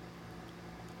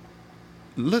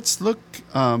 Let's look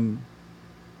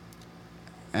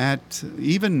at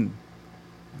even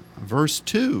verse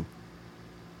 2.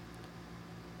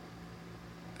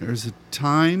 There's a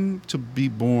time to be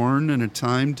born and a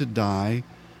time to die,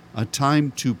 a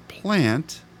time to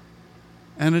plant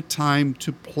and a time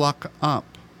to pluck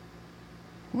up.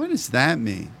 What does that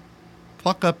mean?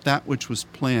 Pluck up that which was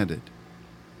planted.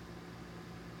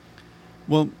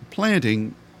 Well,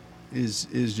 planting is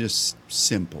just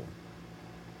simple.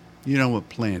 You know what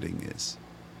planting is.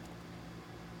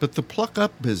 But the pluck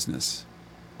up business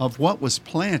of what was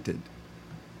planted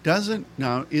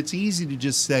now it's easy to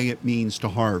just say it means to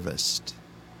harvest.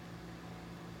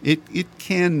 It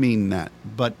can mean that,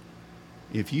 but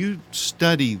If you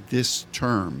study this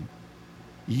term,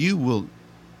 you will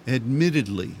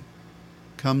admittedly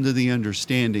come to the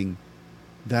understanding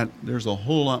that there's a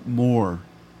whole lot more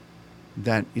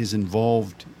that is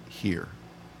involved here.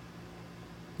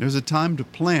 There's a time to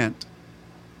plant,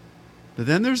 but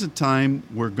then there's a time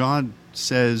where God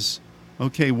says,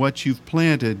 okay, what you've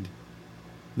planted,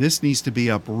 this needs to be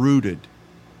uprooted.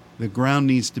 The ground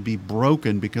needs to be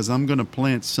broken because I'm going to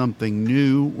plant something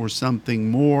new or something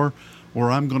more,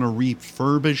 or I'm going to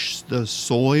refurbish the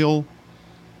soil.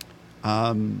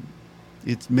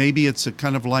 It's a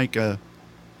kind of like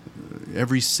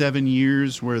every 7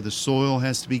 years where the soil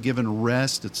has to be given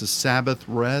rest. It's a Sabbath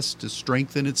rest to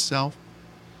strengthen itself.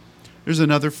 There's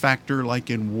another factor, like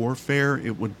in warfare,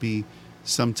 it would be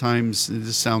sometimes,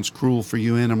 this sounds cruel for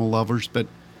you animal lovers, but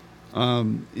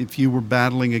if you were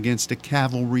battling against a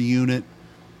cavalry unit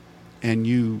and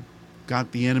you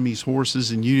got the enemy's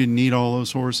horses and you didn't need all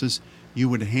those horses, you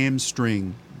would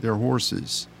hamstring their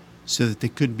horses so that they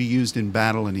couldn't be used in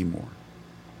battle anymore.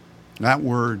 That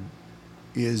word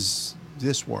is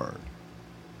this word.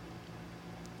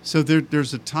 So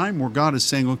there's a time where God is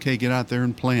saying, okay, get out there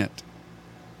and plant.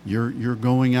 You're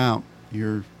going out.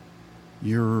 You're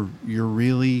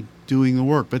really doing the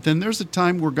work. But then there's a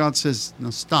time where God says,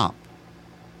 no, stop.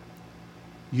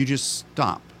 You just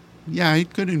stop. Yeah,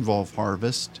 it could involve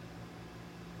harvest.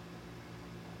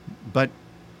 But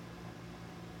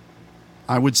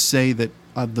I would say that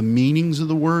of the meanings of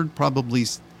the word, probably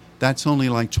that's only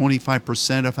like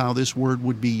 25% of how this word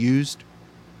would be used.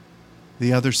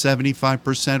 The other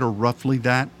 75%, or roughly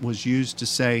that, was used to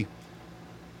say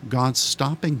God's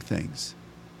stopping things.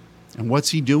 And what's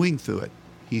he doing through it?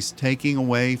 He's taking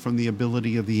away from the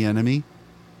ability of the enemy.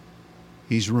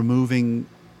 He's removing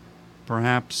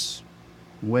perhaps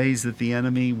ways that the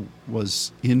enemy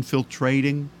was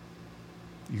infiltrating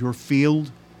your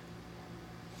field.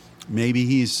 Maybe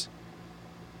he's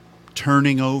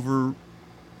turning over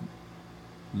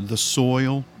the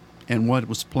soil and what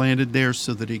was planted there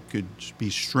so that it could be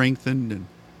strengthened and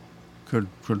could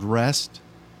rest.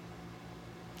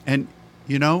 And,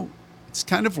 it's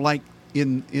kind of like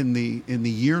in the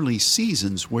yearly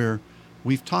seasons where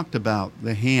we've talked about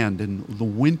the hand and the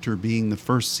winter being the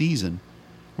first season,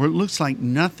 where it looks like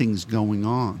nothing's going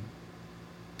on.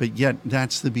 But yet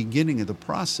that's the beginning of the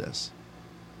process.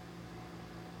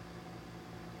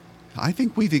 I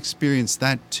think we've experienced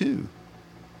that too.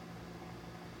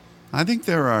 I think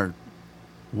there are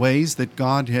ways that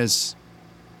God has,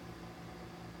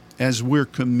 as we're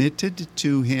committed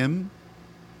to him,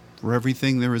 for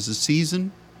everything there is a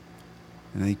season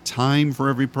and a time for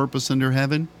every purpose under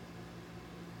heaven.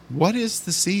 What is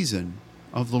the season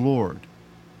of the Lord?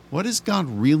 What is God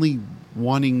really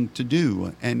wanting to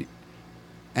do?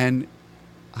 And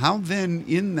how then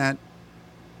in that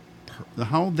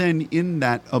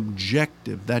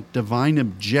objective, that divine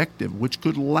objective, which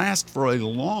could last for a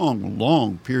long,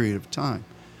 long period of time,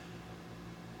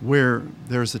 where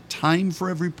there's a time for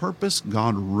every purpose,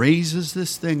 God raises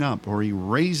this thing up, or he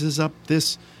raises up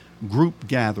this group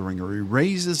gathering, or he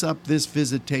raises up this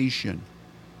visitation.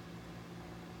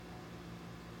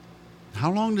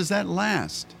 How long does that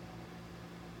last?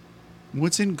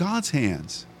 What's in God's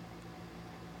hands?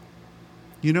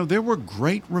 There were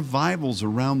great revivals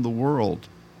around the world.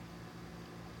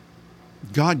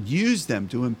 God used them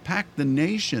to impact the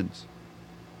nations.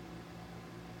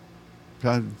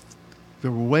 There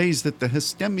were ways that the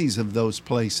hystemes of those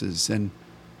places and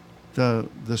the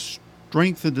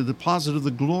strength of the deposit of the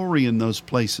glory in those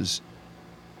places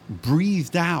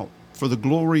breathed out for the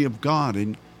glory of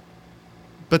God.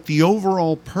 But the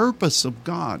overall purpose of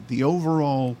God, the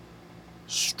overall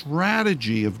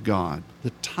strategy of God, the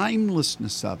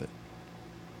timelessness of it,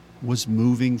 was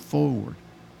moving forward.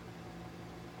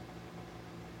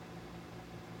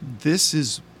 This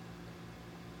is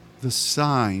the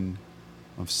sign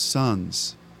of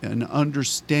sons, and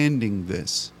understanding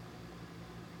this.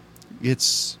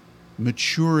 It's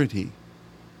maturity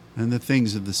and the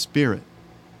things of the Spirit.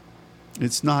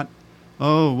 It's not,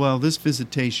 oh, well, this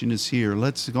visitation is here.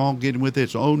 Let's all get with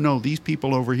it. Oh, no, these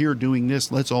people over here are doing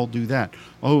this. Let's all do that.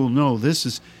 Oh, no, this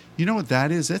is, you know what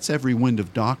that is? That's every wind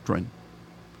of doctrine.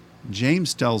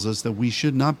 James tells us that we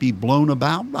should not be blown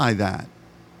about by that.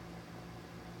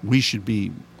 We should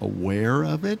be aware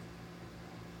of it.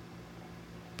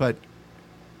 But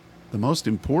the most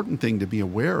important thing to be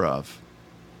aware of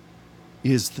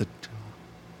is the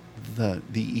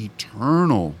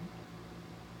eternal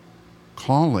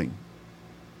calling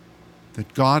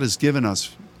that God has given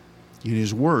us in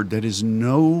his word, that is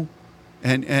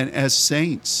and as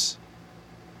saints,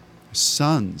 as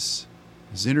sons,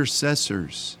 as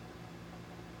intercessors,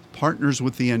 partners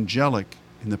with the angelic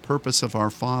in the purpose of our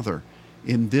Father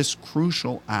in this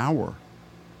crucial hour.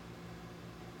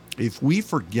 If we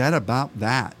forget about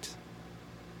that,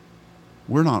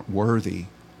 we're not worthy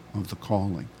of the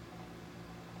calling.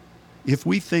 If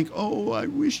we think, oh, I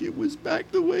wish it was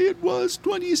back the way it was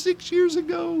 26 years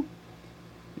ago.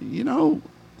 You know,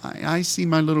 I see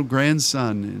my little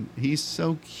grandson, and he's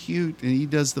so cute, and he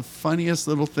does the funniest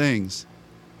little things.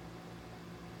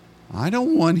 I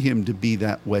don't want him to be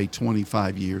that way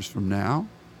 25 years from now.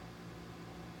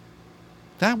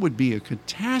 That would be a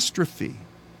catastrophe.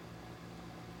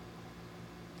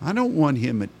 I don't want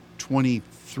him at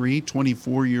 23,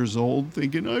 24 years old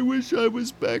thinking, I wish I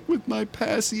was back with my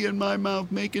passy in my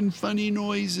mouth making funny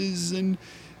noises and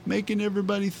making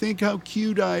everybody think how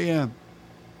cute I am.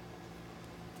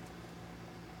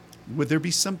 Would there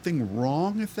be something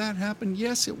wrong if that happened?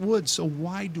 Yes, it would. So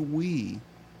why do we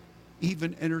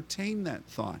even entertain that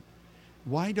thought?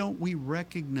 Why don't we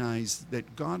recognize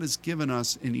that God has given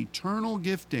us an eternal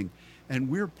gifting and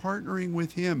we're partnering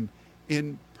with Him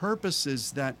in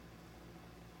purposes that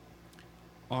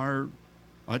are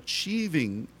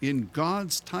achieving in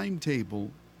God's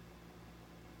timetable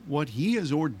what He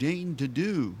has ordained to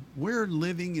do? We're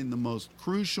living in the most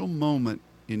crucial moment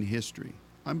in history.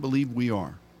 I believe we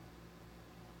are.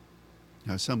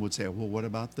 Now, some would say, well, what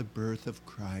about the birth of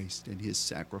Christ and His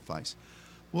sacrifice?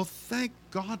 Well, thank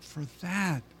God for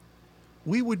that.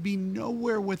 We would be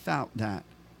nowhere without that.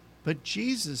 But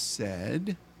Jesus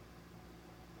said,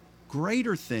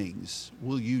 greater things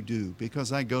will you do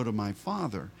because I go to my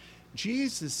Father.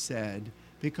 Jesus said,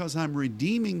 because I'm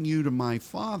redeeming you to my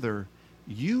Father,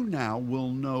 you now will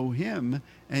know Him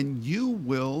and you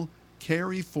will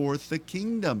carry forth the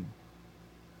kingdom.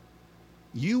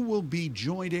 You will be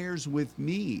joint heirs with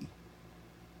me.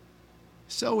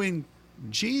 So in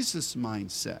Jesus'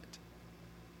 mindset,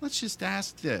 let's just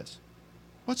ask this.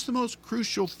 What's the most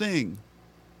crucial thing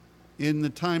in the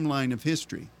timeline of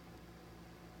history?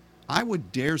 I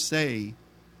would dare say,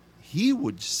 He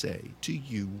would say to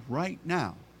you right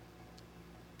now,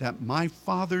 that my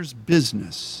Father's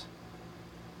business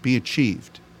be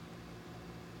achieved.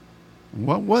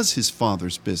 What was His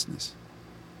Father's business?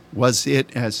 Was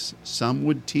it, as some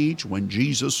would teach, when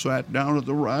Jesus sat down at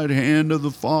the right hand of the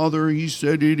Father, He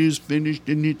said, it is finished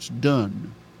and it's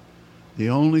done. The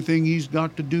only thing He's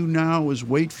got to do now is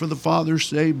wait for the Father to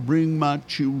say, bring my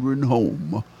children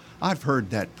home. I've heard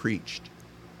that preached.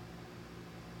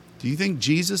 Do you think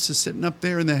Jesus is sitting up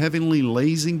there in the heavenly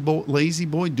lazy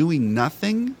boy doing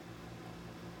nothing?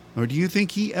 Or do you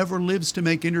think He ever lives to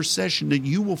make intercession that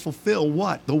you will fulfill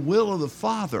what? The will of the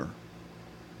Father.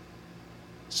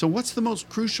 So what's the most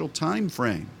crucial time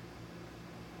frame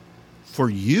for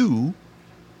you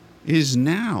is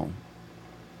now.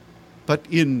 But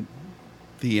in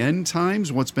the end times,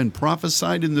 what's been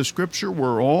prophesied in the Scripture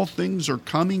where all things are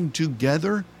coming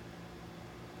together,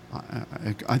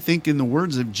 I think in the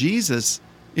words of Jesus,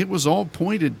 it was all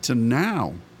pointed to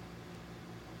now.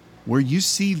 Where you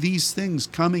see these things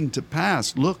coming to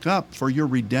pass, look up, for your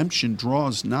redemption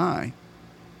draws nigh.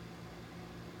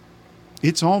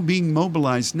 It's all being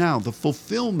mobilized now, the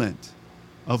fulfillment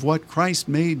of what Christ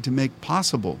made to make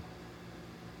possible.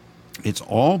 It's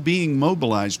all being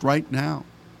mobilized right now.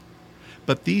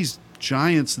 But these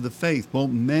giants of the faith, both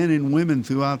men and women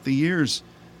throughout the years,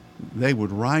 they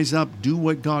would rise up, do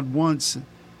what God wants,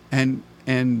 and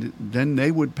then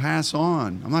they would pass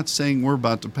on. I'm not saying we're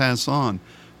about to pass on,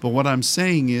 but what I'm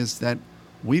saying is that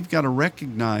we've got to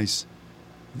recognize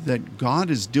that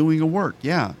God is doing a work.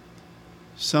 Yeah.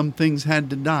 Some things had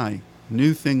to die.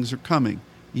 New things are coming.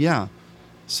 Yeah,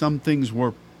 some things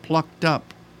were plucked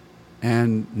up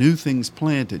and new things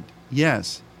planted.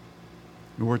 Yes,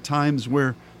 there were times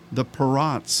where the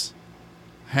parrots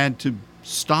had to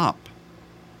stop.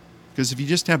 Because if you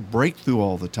just have breakthrough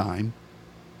all the time,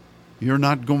 you're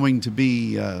not going to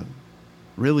be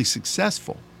really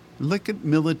successful. Look at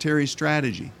military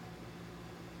strategy.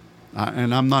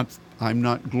 And I'm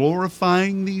not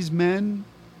glorifying these men.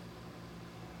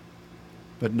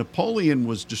 But Napoleon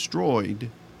was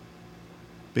destroyed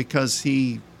because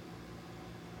he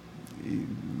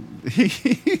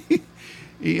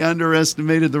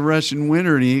underestimated the Russian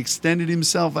winter and he extended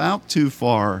himself out too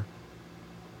far.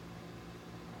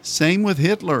 Same with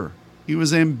Hitler. He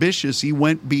was ambitious. He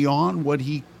went beyond what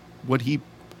he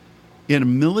in a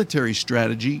military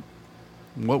strategy,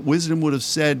 what wisdom would have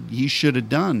said he should have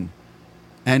done.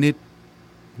 And it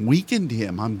weakened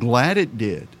him. I'm glad it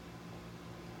did.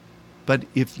 But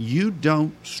if you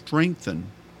don't strengthen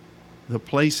the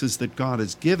places that God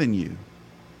has given you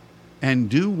and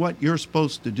do what you're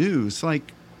supposed to do, it's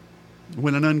like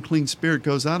when an unclean spirit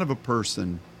goes out of a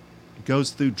person,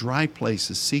 goes through dry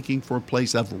places seeking for a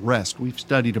place of rest. We've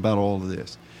studied about all of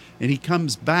this. And he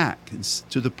comes back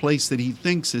to the place that he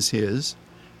thinks is his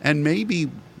and maybe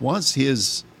was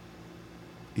his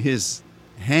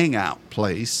hangout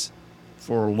place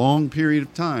for a long period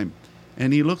of time.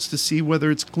 And he looks to see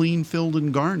whether it's clean, filled,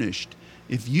 and garnished.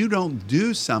 If you don't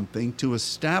do something to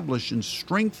establish and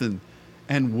strengthen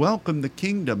and welcome the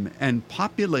kingdom and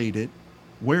populate it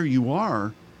where you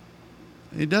are,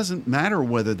 it doesn't matter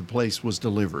whether the place was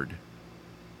delivered.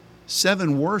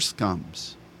 7 worse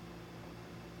comes.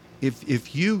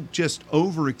 If you just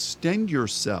overextend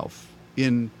yourself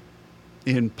in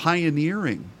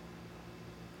pioneering,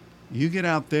 you get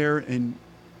out there and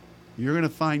you're going to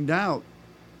find out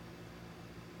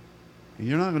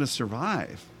you're not going to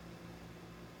survive.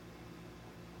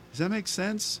 Does that make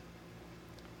sense?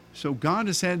 So God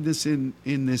has had this in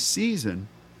this season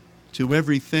to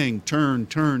everything turn.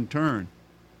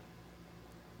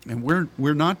 And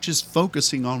we're not just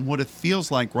focusing on what it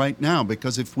feels like right now,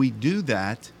 because if we do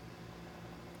that,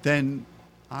 then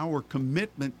our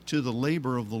commitment to the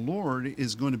labor of the Lord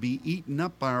is going to be eaten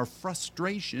up by our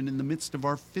frustration in the midst of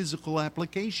our physical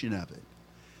application of it.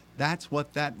 That's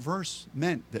what that verse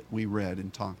meant that we read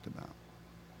and talked about.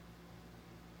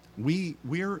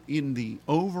 We're in the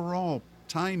overall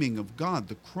timing of God,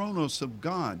 the chronos of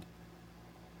God.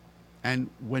 And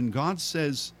when God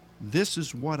says, this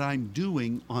is what I'm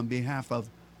doing on behalf of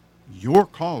your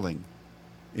calling,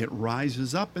 it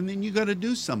rises up, and then you got to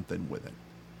do something with it.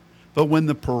 But when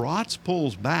the paratz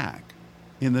pulls back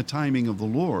in the timing of the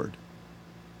Lord,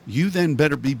 you then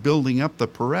better be building up the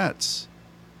paretz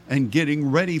and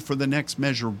getting ready for the next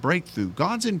measure of breakthrough.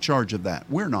 God's in charge of that.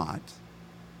 We're not.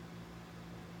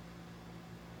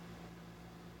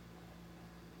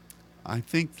 I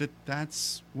think that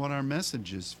that's what our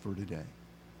message is for today.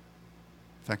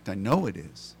 In fact, I know it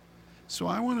is. So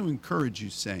I want to encourage you,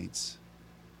 saints,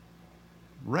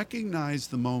 recognize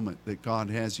the moment that God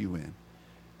has you in.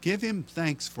 Give him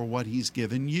thanks for what he's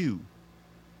given you.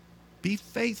 Be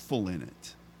faithful in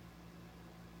it.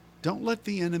 Don't let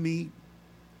the enemy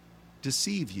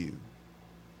deceive you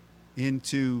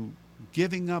into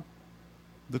giving up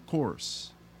the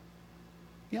course.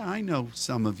 Yeah, I know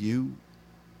some of you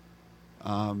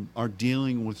are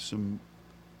dealing with some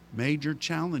major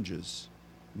challenges.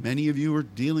 Many of you are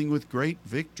dealing with great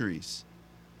victories.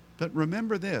 But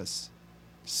remember this,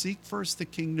 seek first the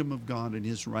kingdom of God and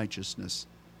his righteousness,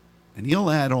 and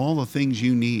he'll add all the things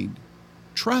you need.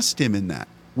 Trust him in that.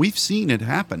 We've seen it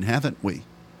happen, haven't we?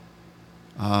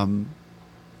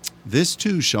 This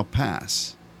too shall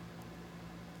pass.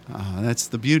 That's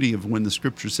the beauty of when the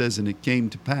scripture says, and it came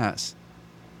to pass.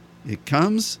 It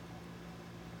comes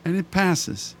and it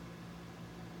passes.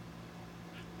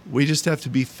 We just have to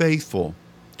be faithful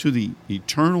to the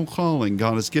eternal calling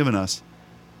God has given us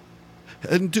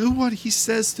and do what he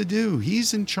says to do.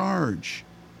 He's in charge.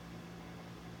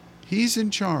 He's in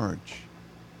charge.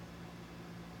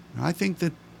 I think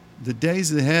that the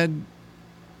days ahead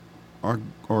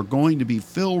are going to be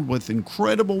filled with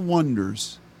incredible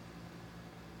wonders.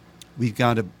 We've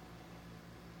got to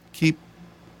keep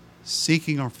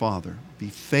seeking our Father, be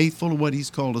faithful to what he's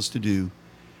called us to do,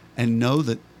 and know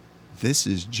that this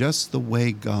is just the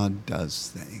way God does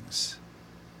things.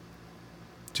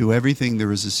 To everything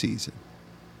there is a season,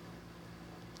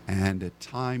 and a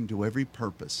time to every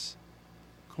purpose,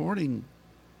 according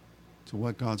to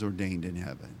what God's ordained in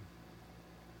heaven.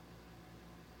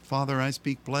 Father, I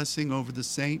speak blessing over the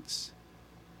saints.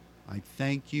 I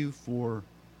thank you for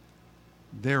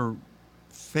their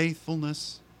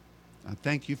faithfulness. I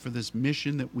thank you for this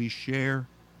mission that we share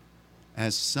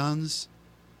as sons.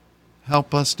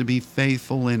 Help us to be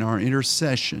faithful in our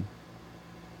intercession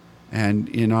and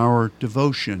in our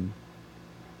devotion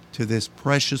to this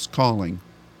precious calling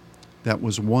that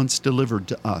was once delivered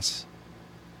to us.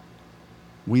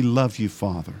 We love you,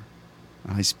 Father.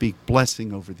 I speak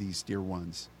blessing over these dear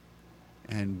ones.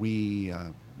 And we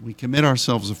commit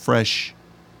ourselves afresh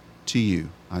to you.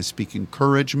 I speak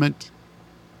encouragement.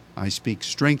 I speak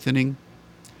strengthening.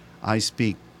 I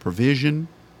speak provision,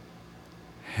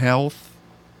 health,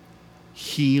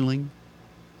 healing,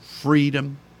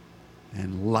 freedom,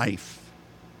 and life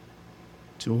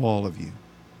to all of you.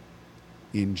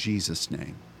 In Jesus'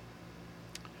 name.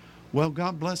 Well,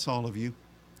 God bless all of you.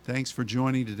 Thanks for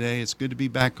joining today. It's good to be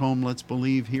back home, let's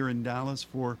believe, here in Dallas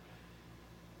for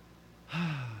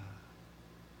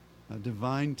a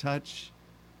divine touch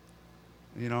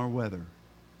in our weather.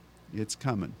 It's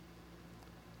coming.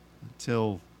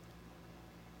 Until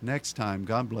next time,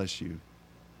 God bless you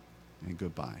and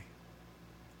goodbye.